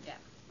sin. Yeah.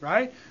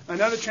 Right?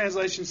 Another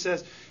translation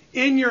says,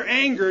 in your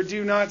anger,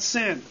 do not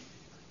sin.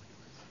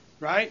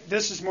 Right?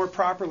 This is more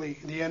properly,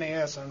 the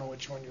NAS, I don't know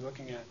which one you're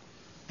looking at.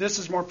 This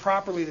is more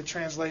properly the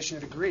translation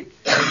of the Greek.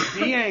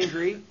 Be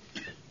angry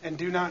and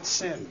do not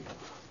sin.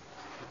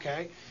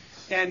 Okay?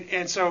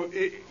 And so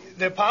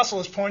the apostle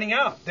is pointing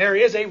out, there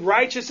is a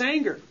righteous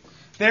anger.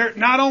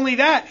 Not only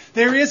that,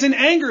 there is an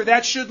anger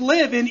that should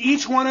live in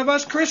each one of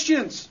us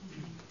Christians.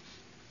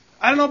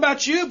 I don't know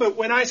about you, but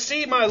when I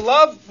see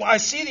I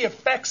see the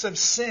effects of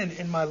sin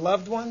in my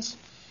loved ones,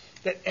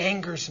 that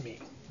angers me.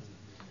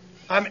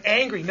 I'm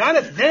angry, not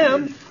at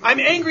them.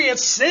 I'm angry at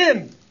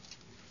sin.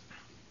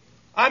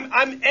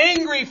 I'm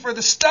angry for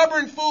the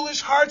stubborn, foolish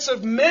hearts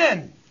of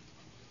men,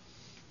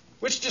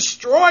 which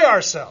destroy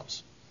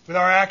ourselves with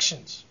our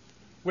actions,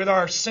 with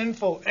our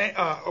sinful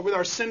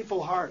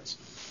hearts.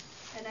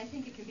 And I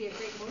think it can be a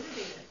great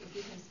motivator if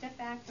you can step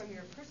back from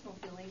your personal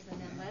feelings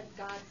and then let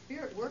God's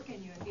Spirit work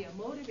in you and be a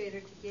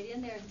motivator to get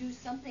in there and do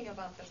something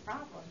about the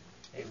problem.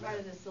 Be part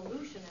of the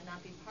solution and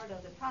not be part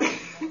of the problem.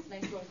 That's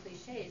nice little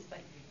cliches, but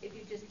if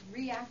you just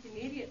react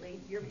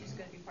immediately, you're just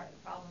going to be part of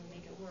the problem and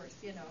make it worse.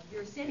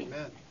 You're sinning.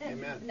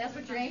 Amen. And that's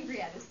what you're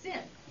angry at is sin.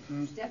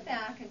 Mm-hmm. Step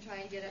back and try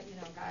and get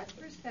God's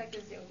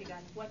perspective. Say, okay,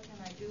 God, what can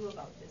I do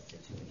about this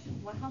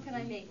situation? How can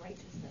I make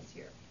righteousness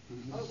here?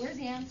 Mm-hmm. Where's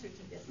the answer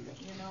to this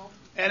thing,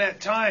 And at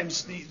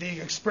times,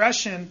 the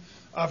expression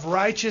of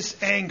righteous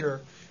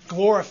anger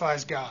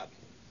glorifies God.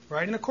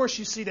 Right? And of course,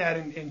 you see that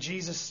in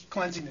Jesus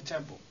cleansing the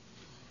temple.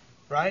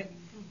 Right?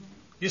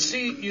 You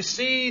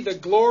see the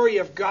glory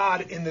of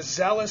God in the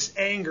zealous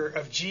anger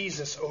of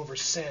Jesus over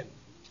sin.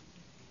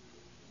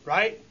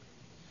 Right?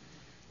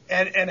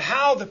 And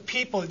how the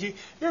people, you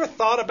ever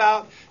thought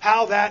about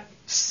how that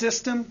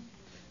system,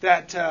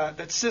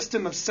 that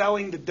system of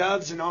selling the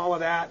doves and all of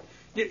that,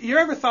 you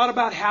ever thought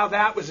about how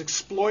that was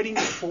exploiting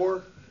the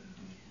poor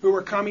who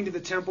were coming to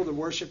the temple to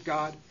worship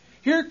God?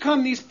 Here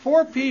come these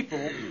poor people,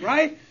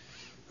 right,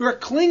 who are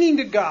clinging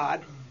to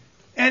God,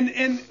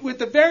 and with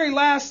the very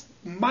last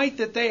might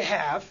that they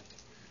have,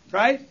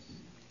 right?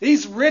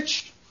 These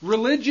rich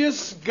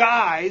religious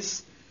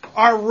guys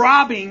are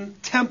robbing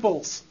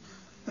temples.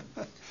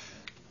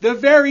 The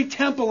very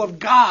temple of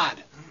God.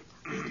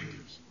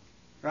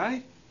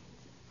 Right?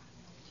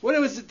 What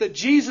was it that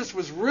Jesus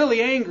was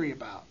really angry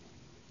about?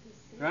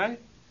 Right?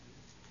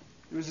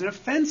 It was an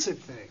offensive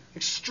thing.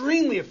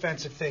 Extremely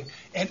offensive thing.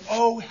 And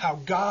oh, how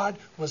God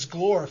was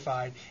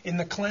glorified in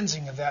the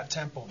cleansing of that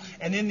temple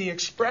and in the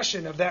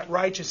expression of that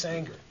righteous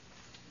anger.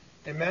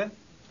 Amen?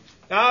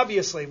 Now,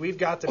 obviously, we've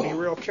got to be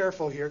real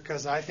careful here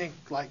because I think,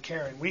 like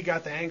Karen, we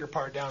got the anger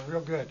part down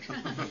real good.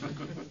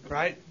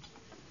 Right?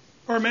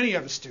 Or many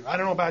of us do. I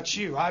don't know about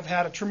you. I've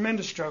had a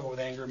tremendous struggle with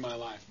anger in my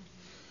life.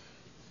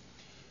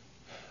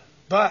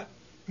 But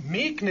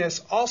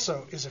meekness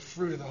also is a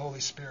fruit of the Holy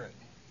Spirit.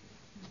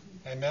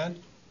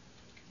 Amen?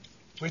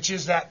 Which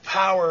is that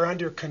power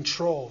under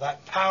control,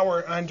 that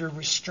power under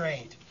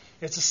restraint.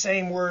 It's the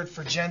same word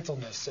for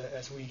gentleness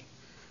as we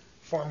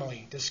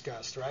formerly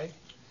discussed, right?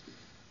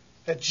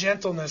 That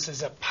gentleness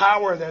is a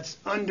power that's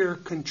under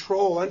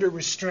control, under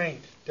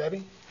restraint.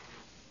 Debbie?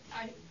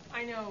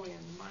 I know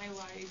in my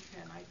life,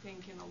 and I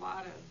think in a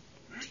lot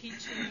of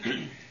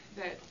teaching,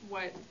 that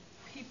what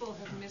people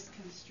have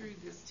misconstrued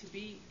this to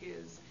be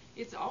is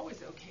it's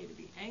always okay to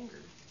be angered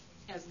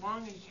as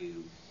long as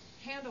you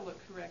handle it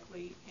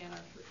correctly and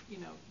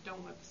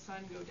don't let the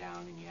sun go down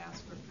and you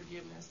ask for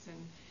forgiveness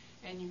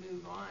and you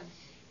move on.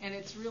 And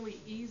it's really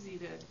easy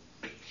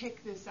to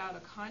pick this out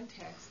of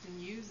context and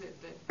use it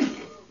that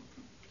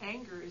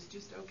anger is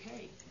just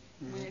okay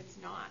when it's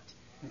not.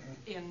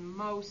 In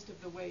most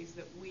of the ways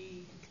that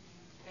we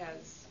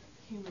as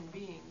human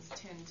beings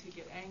tend to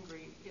get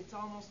angry, it's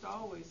almost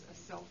always a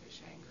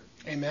selfish anger.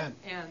 Amen.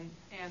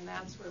 And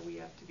that's where we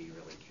have to be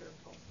really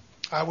careful.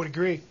 I would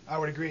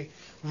agree.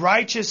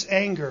 Righteous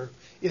anger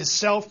is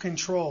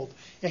self-controlled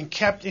and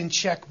kept in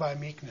check by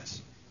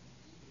meekness.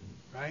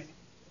 Right?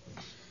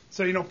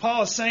 So,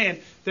 Paul is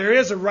saying there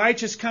is a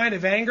righteous kind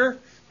of anger,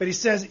 but he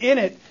says in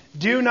it,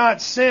 do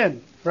not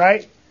sin.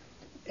 Right?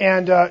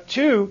 And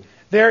 2,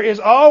 there is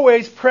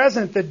always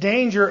present the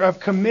danger of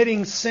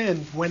committing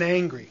sin when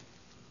angry.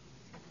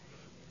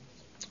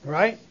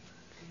 Right?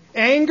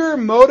 Anger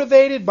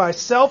motivated by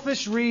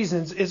selfish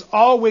reasons is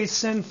always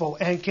sinful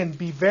and can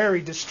be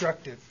very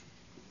destructive.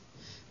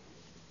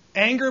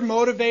 Anger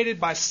motivated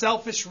by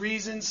selfish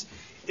reasons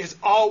is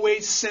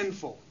always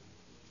sinful.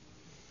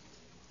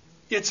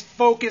 It's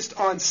focused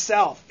on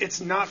self.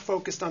 It's not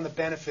focused on the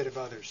benefit of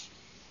others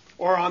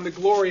or on the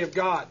glory of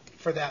God,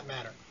 for that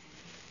matter.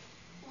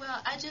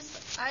 Well, I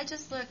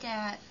just look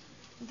at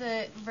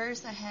the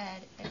verse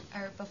ahead,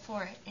 or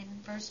before it, in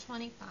verse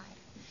 25.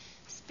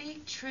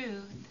 Speak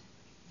truth,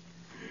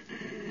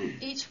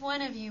 each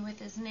one of you with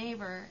his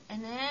neighbor.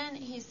 And then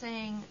he's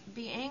saying,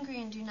 be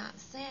angry and do not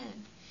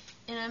sin.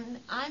 And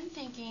I'm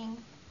thinking,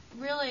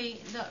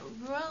 really, the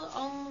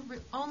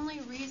only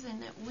reason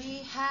that we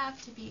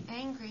have to be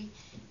angry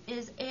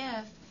is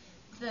if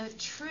the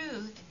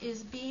truth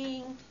is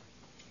being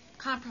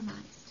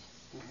compromised.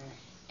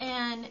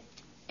 Mm-hmm.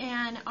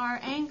 And our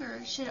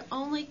anger should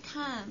only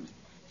come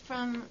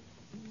from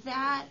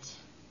that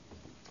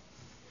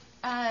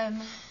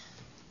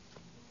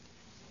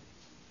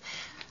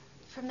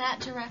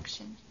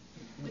direction.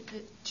 With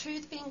the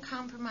truth being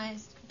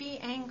compromised, be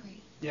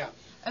angry. Yeah.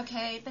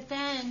 Okay, but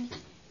then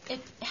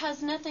it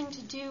has nothing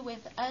to do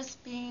with us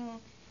being,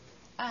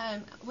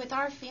 with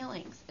our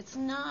feelings. It's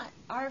not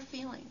our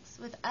feelings.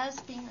 With us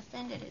being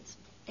offended,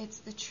 it's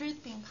the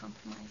truth being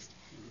compromised.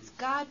 It's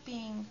God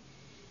being,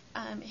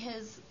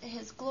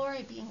 His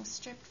glory being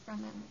stripped from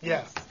Him.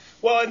 Yeah.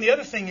 Well, and the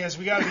other thing is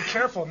we got to be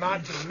careful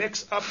not to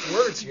mix up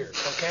words here.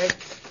 Okay,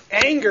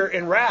 anger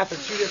and wrath are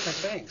two different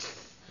things.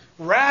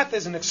 Wrath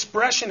is an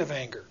expression of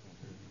anger.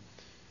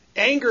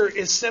 Anger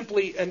is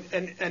simply an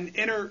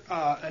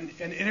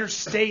inner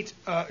state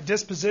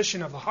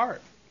disposition of the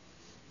heart,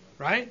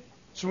 right?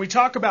 So when we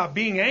talk about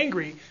being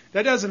angry,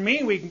 that doesn't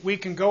mean we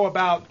can go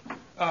about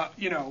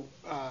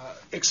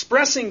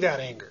expressing that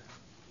anger,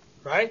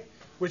 right?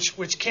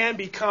 Which can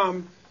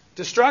become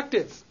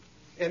destructive.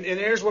 And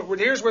here's where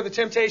the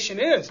temptation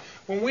is.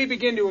 When we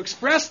begin to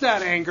express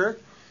that anger,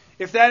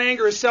 if that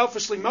anger is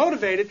selfishly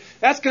motivated,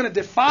 that's going to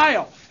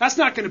defile. That's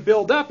not going to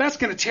build up. That's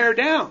going to tear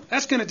down.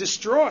 That's going to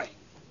destroy.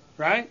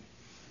 Right?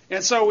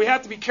 And so we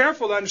have to be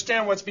careful to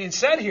understand what's being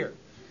said here.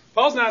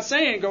 Paul's not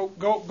saying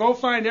go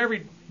find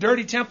every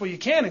dirty temple you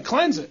can and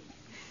cleanse it.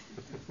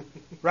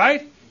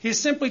 Right? He's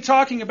simply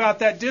talking about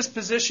that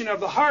disposition of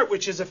the heart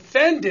which is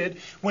offended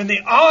when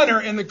the honor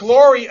and the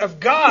glory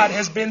of God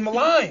has been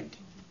maligned.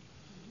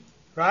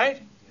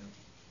 Right?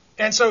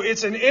 And so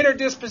it's an inner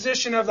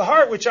disposition of the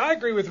heart, which I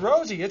agree with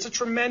Rosie. It's a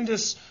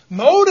tremendous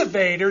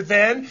motivator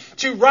then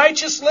to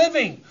righteous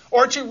living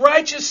or to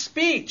righteous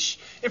speech.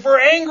 If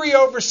we're angry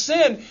over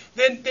sin,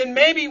 then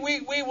maybe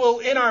we will,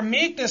 in our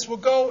meekness, will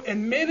go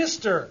and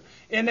minister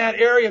in that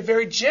area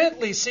very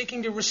gently,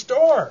 seeking to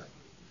restore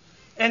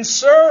and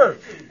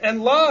serve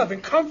and love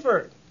and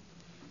comfort.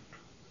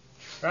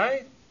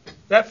 Right?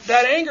 That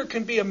anger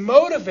can be a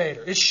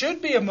motivator. It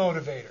should be a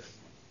motivator.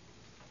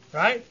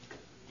 Right?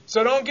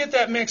 So don't get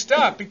that mixed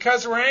up.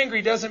 Because we're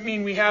angry doesn't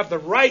mean we have the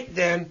right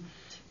then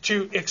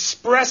to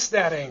express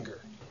that anger.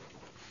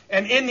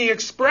 And in the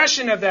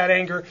expression of that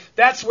anger,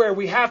 that's where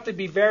we have to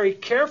be very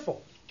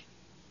careful.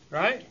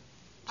 Right?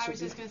 I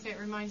was just going to say, it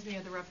reminds me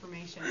of the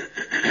Reformation.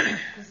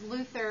 Because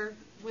Luther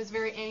was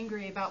very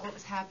angry about what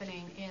was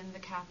happening in the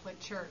Catholic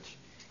Church.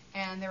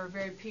 And there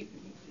were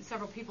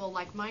several people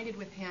like-minded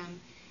with him.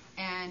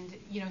 And,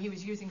 he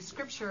was using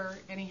Scripture,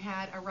 and he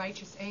had a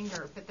righteous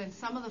anger. But then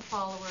some of the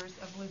followers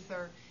of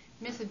Luther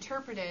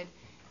misinterpreted,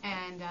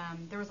 and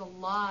there was a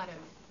lot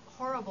of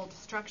horrible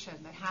destruction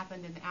that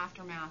happened in the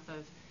aftermath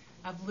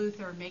of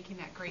Luther making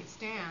that great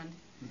stand.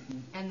 Mm-hmm.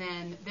 And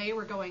then they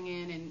were going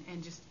in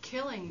and just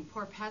killing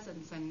poor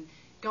peasants and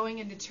going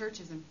into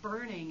churches and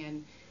burning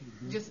and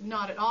just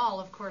not at all,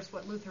 of course,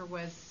 what Luther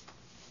was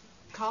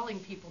calling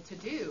people to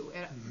do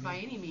by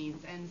any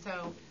means. And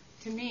so,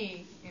 to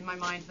me, in my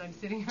mind, as I'm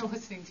sitting here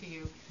listening to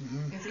you,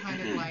 it's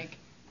kind of like,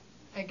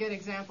 a good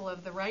example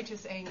of the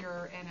righteous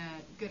anger and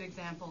a good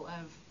example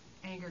of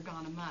anger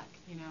gone amok,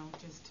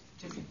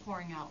 just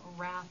pouring out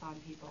wrath on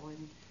people.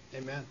 And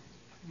Amen.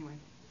 Anyway.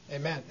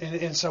 Amen.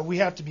 And so we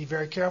have to be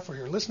very careful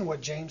here. Listen to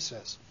what James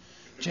says.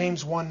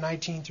 James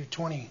 1:19 through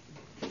 20.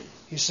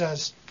 He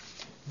says,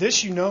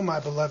 "This you know, my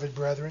beloved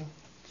brethren,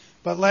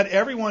 but let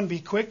everyone be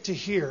quick to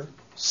hear,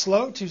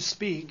 slow to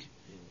speak,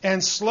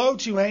 and slow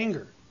to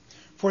anger.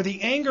 For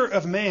the anger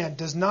of man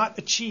does not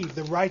achieve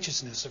the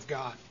righteousness of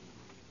God."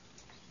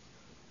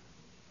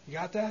 You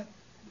got that?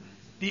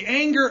 The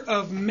anger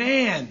of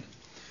man,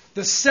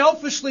 the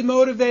selfishly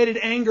motivated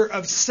anger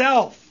of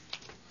self,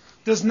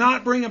 does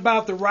not bring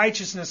about the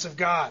righteousness of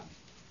God.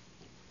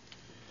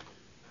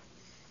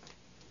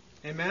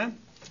 Amen?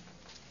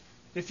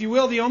 If you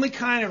will, the only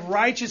kind of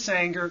righteous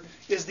anger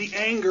is the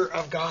anger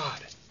of God,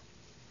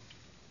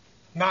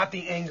 not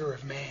the anger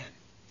of man.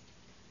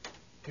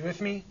 You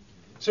with me?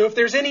 So if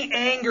there's any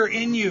anger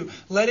in you,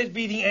 let it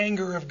be the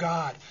anger of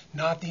God,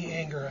 not the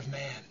anger of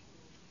man.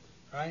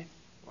 Right?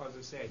 Well, as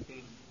I say, I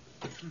think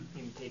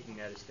in taking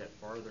that a step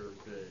farther,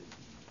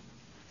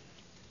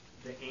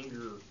 the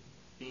anger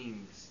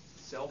being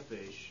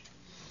selfish,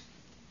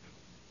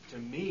 to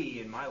me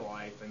in my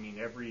life, I mean,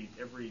 every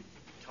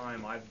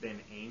time I've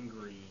been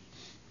angry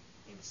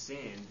and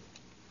sinned,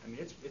 I mean,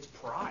 it's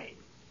pride.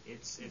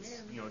 It's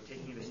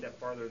taking it a step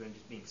farther than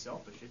just being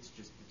selfish.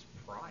 It's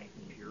pride,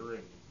 pure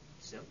and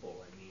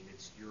simple. I mean,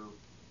 it's your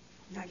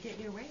not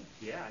getting your way.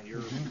 Yeah, I mean,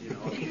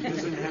 it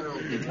doesn't matter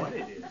what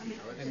it is.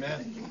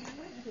 Amen.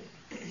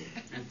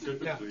 And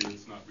typically,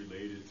 it's not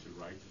related to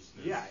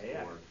righteousness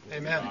or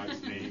Amen.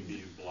 God's name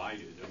being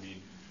blighted. I mean,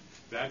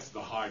 that's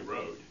the high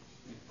road.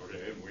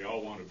 Okay, and we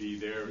all want to be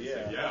there and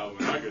say,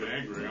 when I get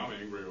angry, I'm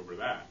angry over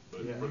that.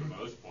 But for the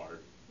most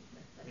part,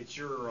 it's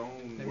your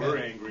own. We're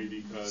angry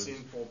because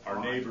our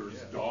neighbor's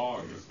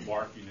dog is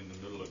barking in the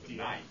middle of the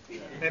night.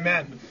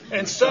 Amen.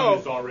 And the so sun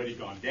has already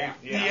gone down.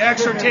 The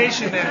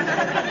exhortation then.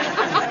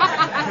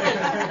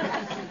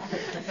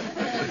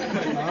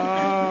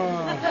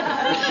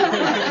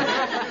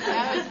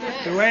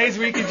 The ways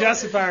we can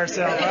justify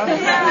ourselves, huh?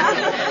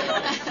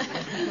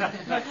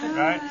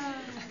 Right?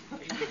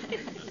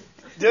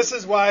 This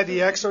is why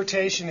the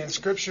exhortation in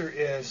Scripture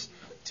is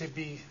to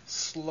be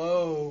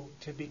slow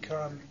to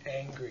become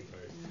angry.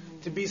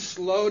 To be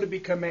slow to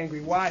become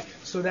angry. Why?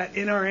 So that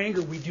in our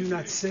anger we do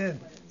not sin.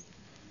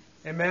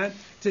 Amen?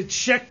 To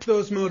check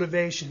those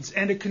motivations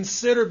and to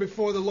consider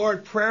before the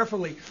Lord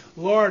prayerfully,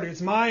 Lord,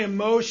 is my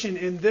emotion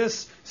in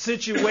this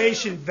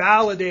situation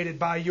validated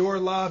by your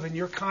love and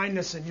your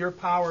kindness and your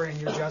power and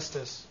your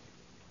justice?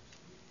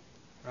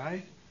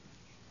 Right?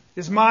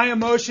 Is my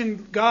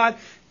emotion, God,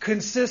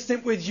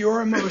 consistent with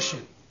your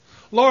emotion?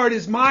 Lord,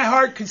 is my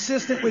heart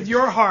consistent with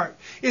your heart?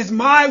 Is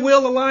my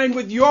will aligned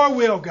with your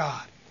will,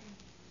 God?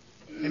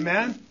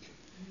 Amen?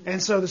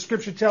 And so the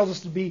Scripture tells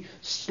us to be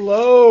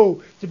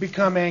slow to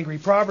become angry.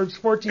 Proverbs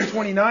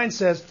 14:29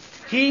 says,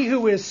 "He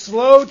who is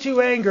slow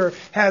to anger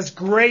has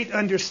great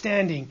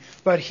understanding,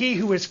 but he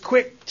who is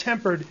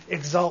quick-tempered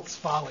exalts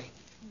folly."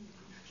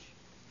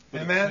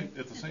 But amen?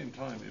 At the same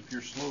time, if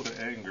you're slow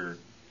to anger,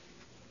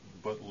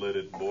 but let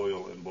it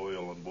boil and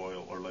boil and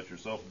boil, or let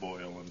yourself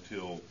boil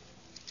until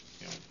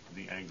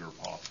the anger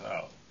pops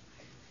out,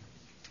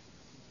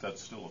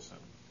 that's still a sin.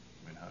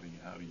 I mean,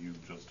 how do you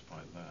justify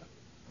that?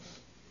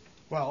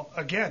 Well,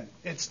 again,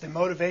 it's the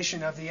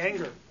motivation of the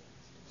anger.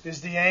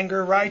 Is the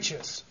anger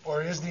righteous,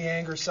 or is the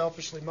anger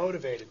selfishly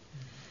motivated?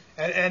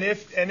 And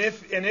if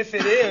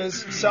it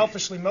is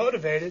selfishly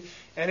motivated,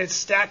 and it's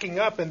stacking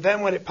up, and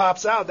then when it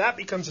pops out, that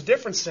becomes a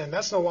different sin.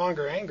 That's no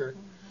longer anger,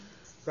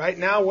 right?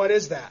 Now, what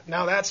is that?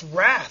 Now that's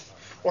wrath,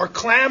 or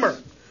clamor,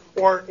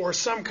 or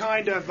some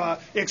kind of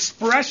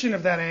expression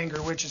of that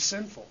anger, which is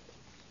sinful,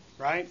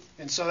 right?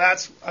 And so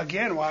that's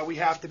again why we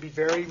have to be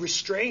very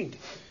restrained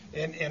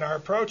in our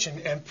approach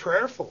and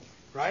prayerful,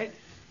 right?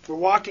 We're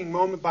walking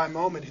moment by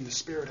moment in the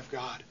Spirit of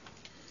God.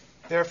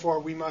 Therefore,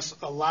 we must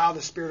allow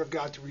the Spirit of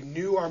God to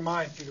renew our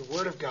mind through the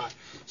Word of God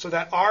so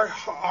that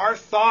our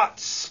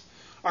thoughts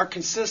are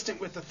consistent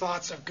with the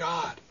thoughts of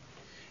God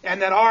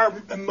and that our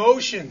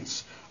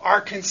emotions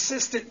are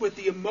consistent with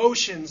the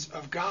emotions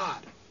of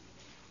God.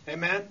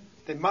 Amen?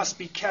 They must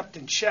be kept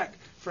in check.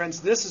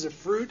 Friends, this is a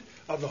fruit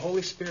of the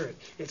Holy Spirit.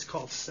 It's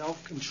called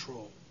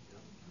self-control.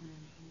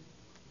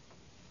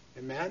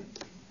 Amen?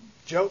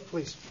 Joe,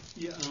 please.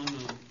 Yeah,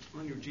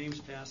 on your James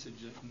passage,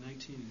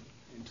 19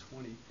 and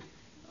 20,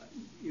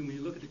 when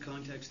you look at the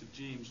context of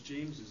James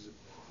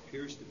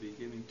appears to be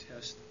giving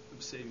test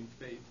of saving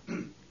faith.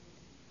 And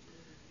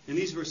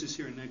these verses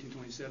here in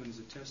 1927 is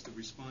a test of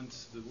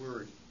response to the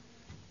Word.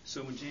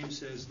 So when James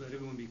says, let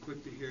everyone be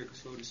quick to hear,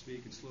 slow to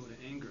speak, and slow to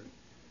anger,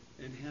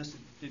 it has to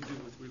do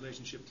with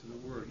relationship to the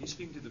Word. He's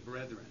speaking to the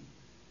brethren.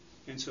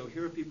 And so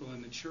here are people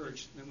in the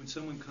church that when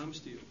someone comes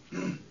to you,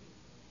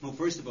 well,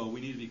 first of all,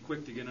 we need to be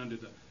quick to get under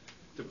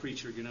the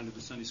preacher, get under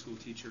the Sunday school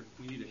teacher.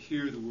 We need to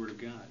hear the Word of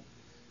God.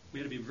 We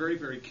have to be very,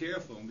 very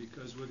careful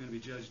because we're going to be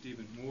judged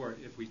even more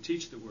if we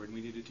teach the Word, and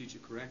we need to teach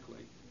it correctly.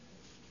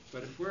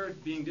 But if we're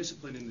being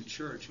disciplined in the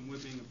church and we're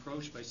being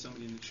approached by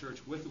somebody in the church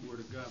with the Word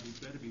of God, we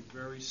better be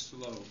very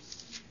slow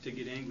to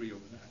get angry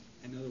over that.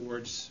 In other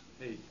words,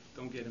 hey,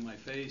 don't get in my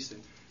face,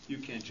 and you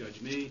can't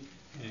judge me,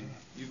 and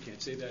you can't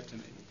say that to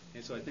me.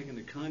 And so I think in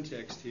the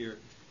context here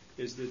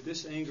is that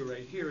this anger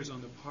right here is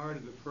on the part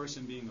of the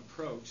person being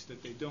approached,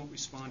 that they don't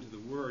respond to the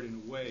Word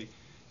in a way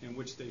in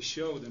which they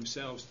show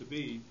themselves to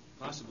be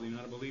possibly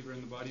not a believer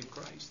in the body of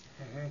Christ,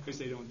 because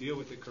they don't deal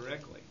with it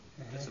correctly.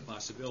 That's a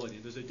possibility.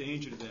 There's a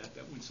danger to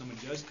that when someone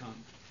does come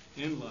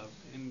in love,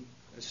 in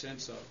a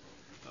sense of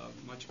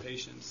much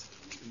patience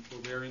and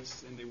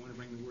forbearance, and they want to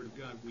bring the Word of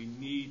God, we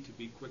need to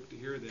be quick to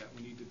hear that.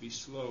 We need to be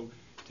slow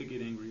to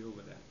get angry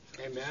over that.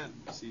 So Amen.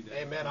 See that.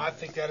 Amen. I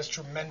think that is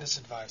tremendous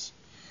advice.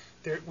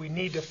 We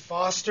need to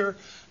foster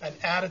an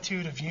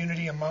attitude of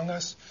unity among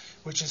us,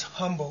 which is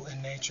humble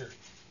in nature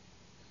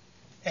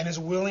and is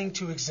willing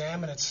to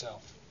examine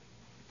itself.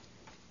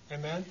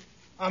 Amen?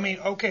 I mean,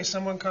 okay,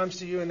 someone comes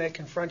to you and they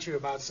confront you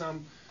about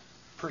some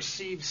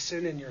perceived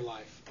sin in your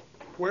life.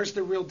 Where's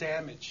the real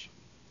damage?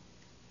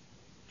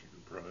 To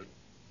your pride.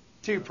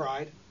 To your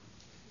pride.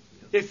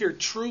 If you're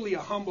truly a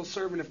humble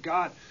servant of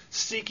God,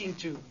 seeking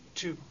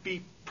to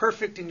be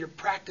perfect in your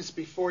practice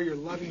before your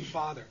loving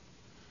Father,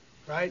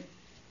 right?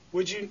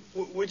 Would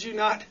you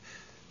not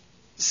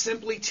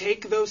simply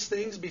take those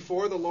things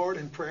before the Lord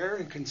in prayer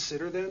and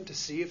consider them to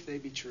see if they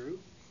be true?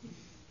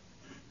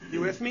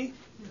 You with me?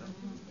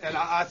 And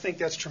I think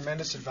that's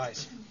tremendous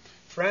advice.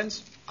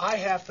 Friends, I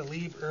have to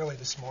leave early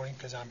this morning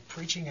because I'm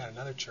preaching at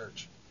another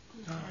church.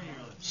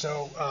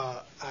 So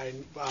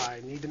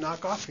I need to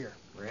knock off here.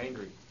 We're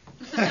angry.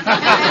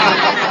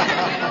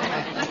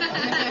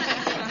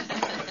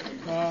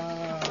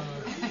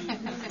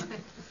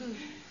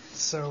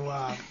 So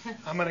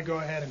I'm going to go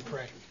ahead and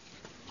pray.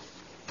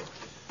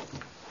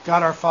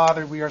 God our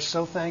Father, we are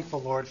so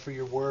thankful, Lord, for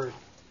your word.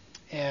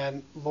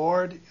 And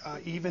Lord,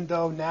 even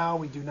though now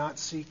we do not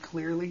see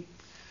clearly,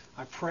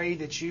 I pray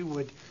that you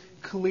would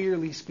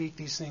clearly speak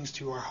these things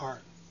to our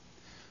heart.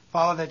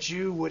 Father, that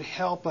you would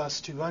help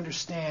us to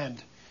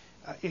understand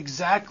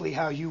exactly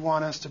how you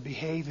want us to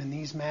behave in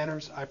these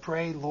manners. I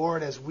pray,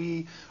 Lord, as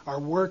we are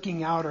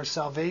working out our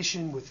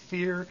salvation with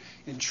fear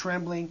and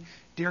trembling,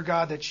 dear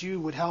God, that you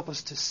would help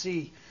us to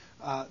see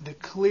the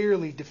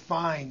clearly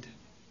defined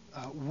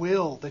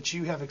will that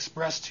you have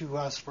expressed to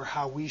us for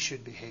how we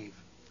should behave.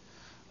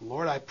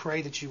 Lord, I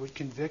pray that you would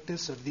convict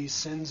us of these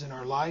sins in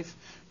our life,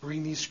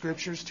 bring these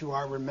scriptures to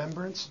our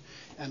remembrance,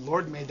 and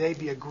Lord, may they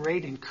be a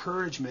great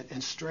encouragement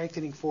and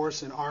strengthening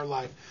force in our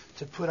life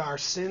to put our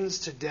sins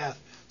to death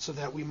so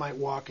that we might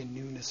walk in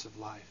newness of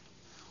life.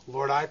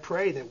 Lord, I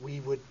pray that we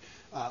would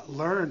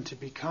learn to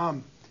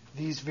become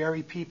these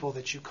very people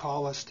that you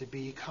call us to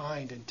be,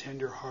 kind and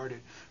tender-hearted,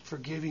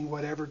 forgiving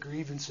whatever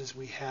grievances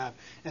we have,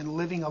 and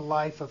living a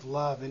life of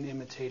love and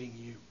imitating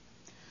you.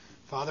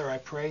 Father, I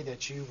pray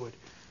that you would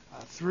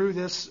through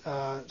this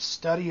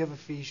study of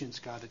Ephesians,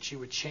 God, that you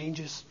would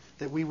change us,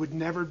 that we would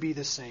never be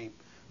the same,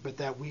 but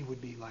that we would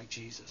be like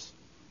Jesus.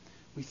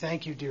 We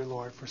thank you, dear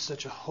Lord, for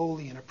such a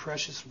holy and a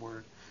precious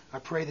word. I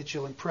pray that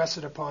you'll impress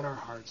it upon our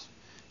hearts.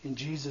 In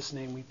Jesus'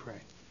 name we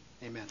pray.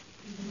 Amen.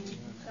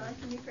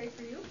 Shaan, can we pray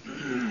for you?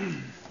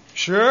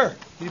 Sure.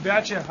 You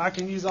betcha. I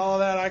can use all of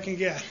that I can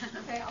get.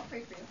 Okay, I'll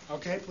pray for you.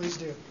 Okay, please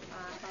do.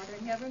 Father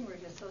in heaven, we're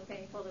just so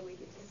thankful that we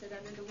get to sit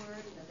under the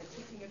Word and the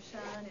teaching of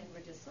Shaan, and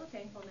we're just so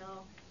thankful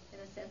now, in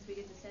a sense, we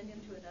get to send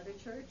him to another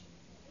church,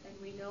 and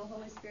we know,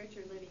 Holy Spirit,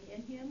 you're living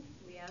in him.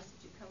 We ask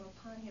that you come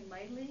upon him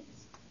mightily,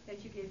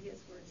 that you give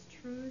his words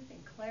truth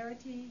and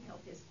clarity,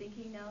 help his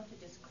thinking now to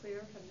just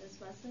clear from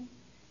this lesson,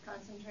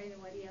 concentrate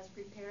on what he has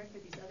prepared for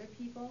these other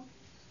people.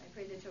 I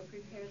pray that you'll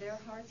prepare their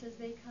hearts as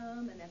they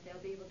come, and that they'll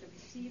be able to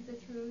receive the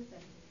truth,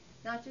 and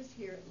not just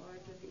hear it,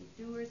 Lord, but be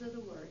doers of the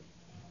word.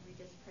 We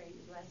just pray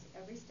you bless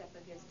every step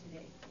of his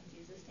today. In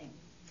Jesus' name.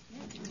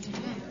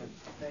 Amen.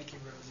 Thank you,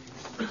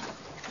 Rosie.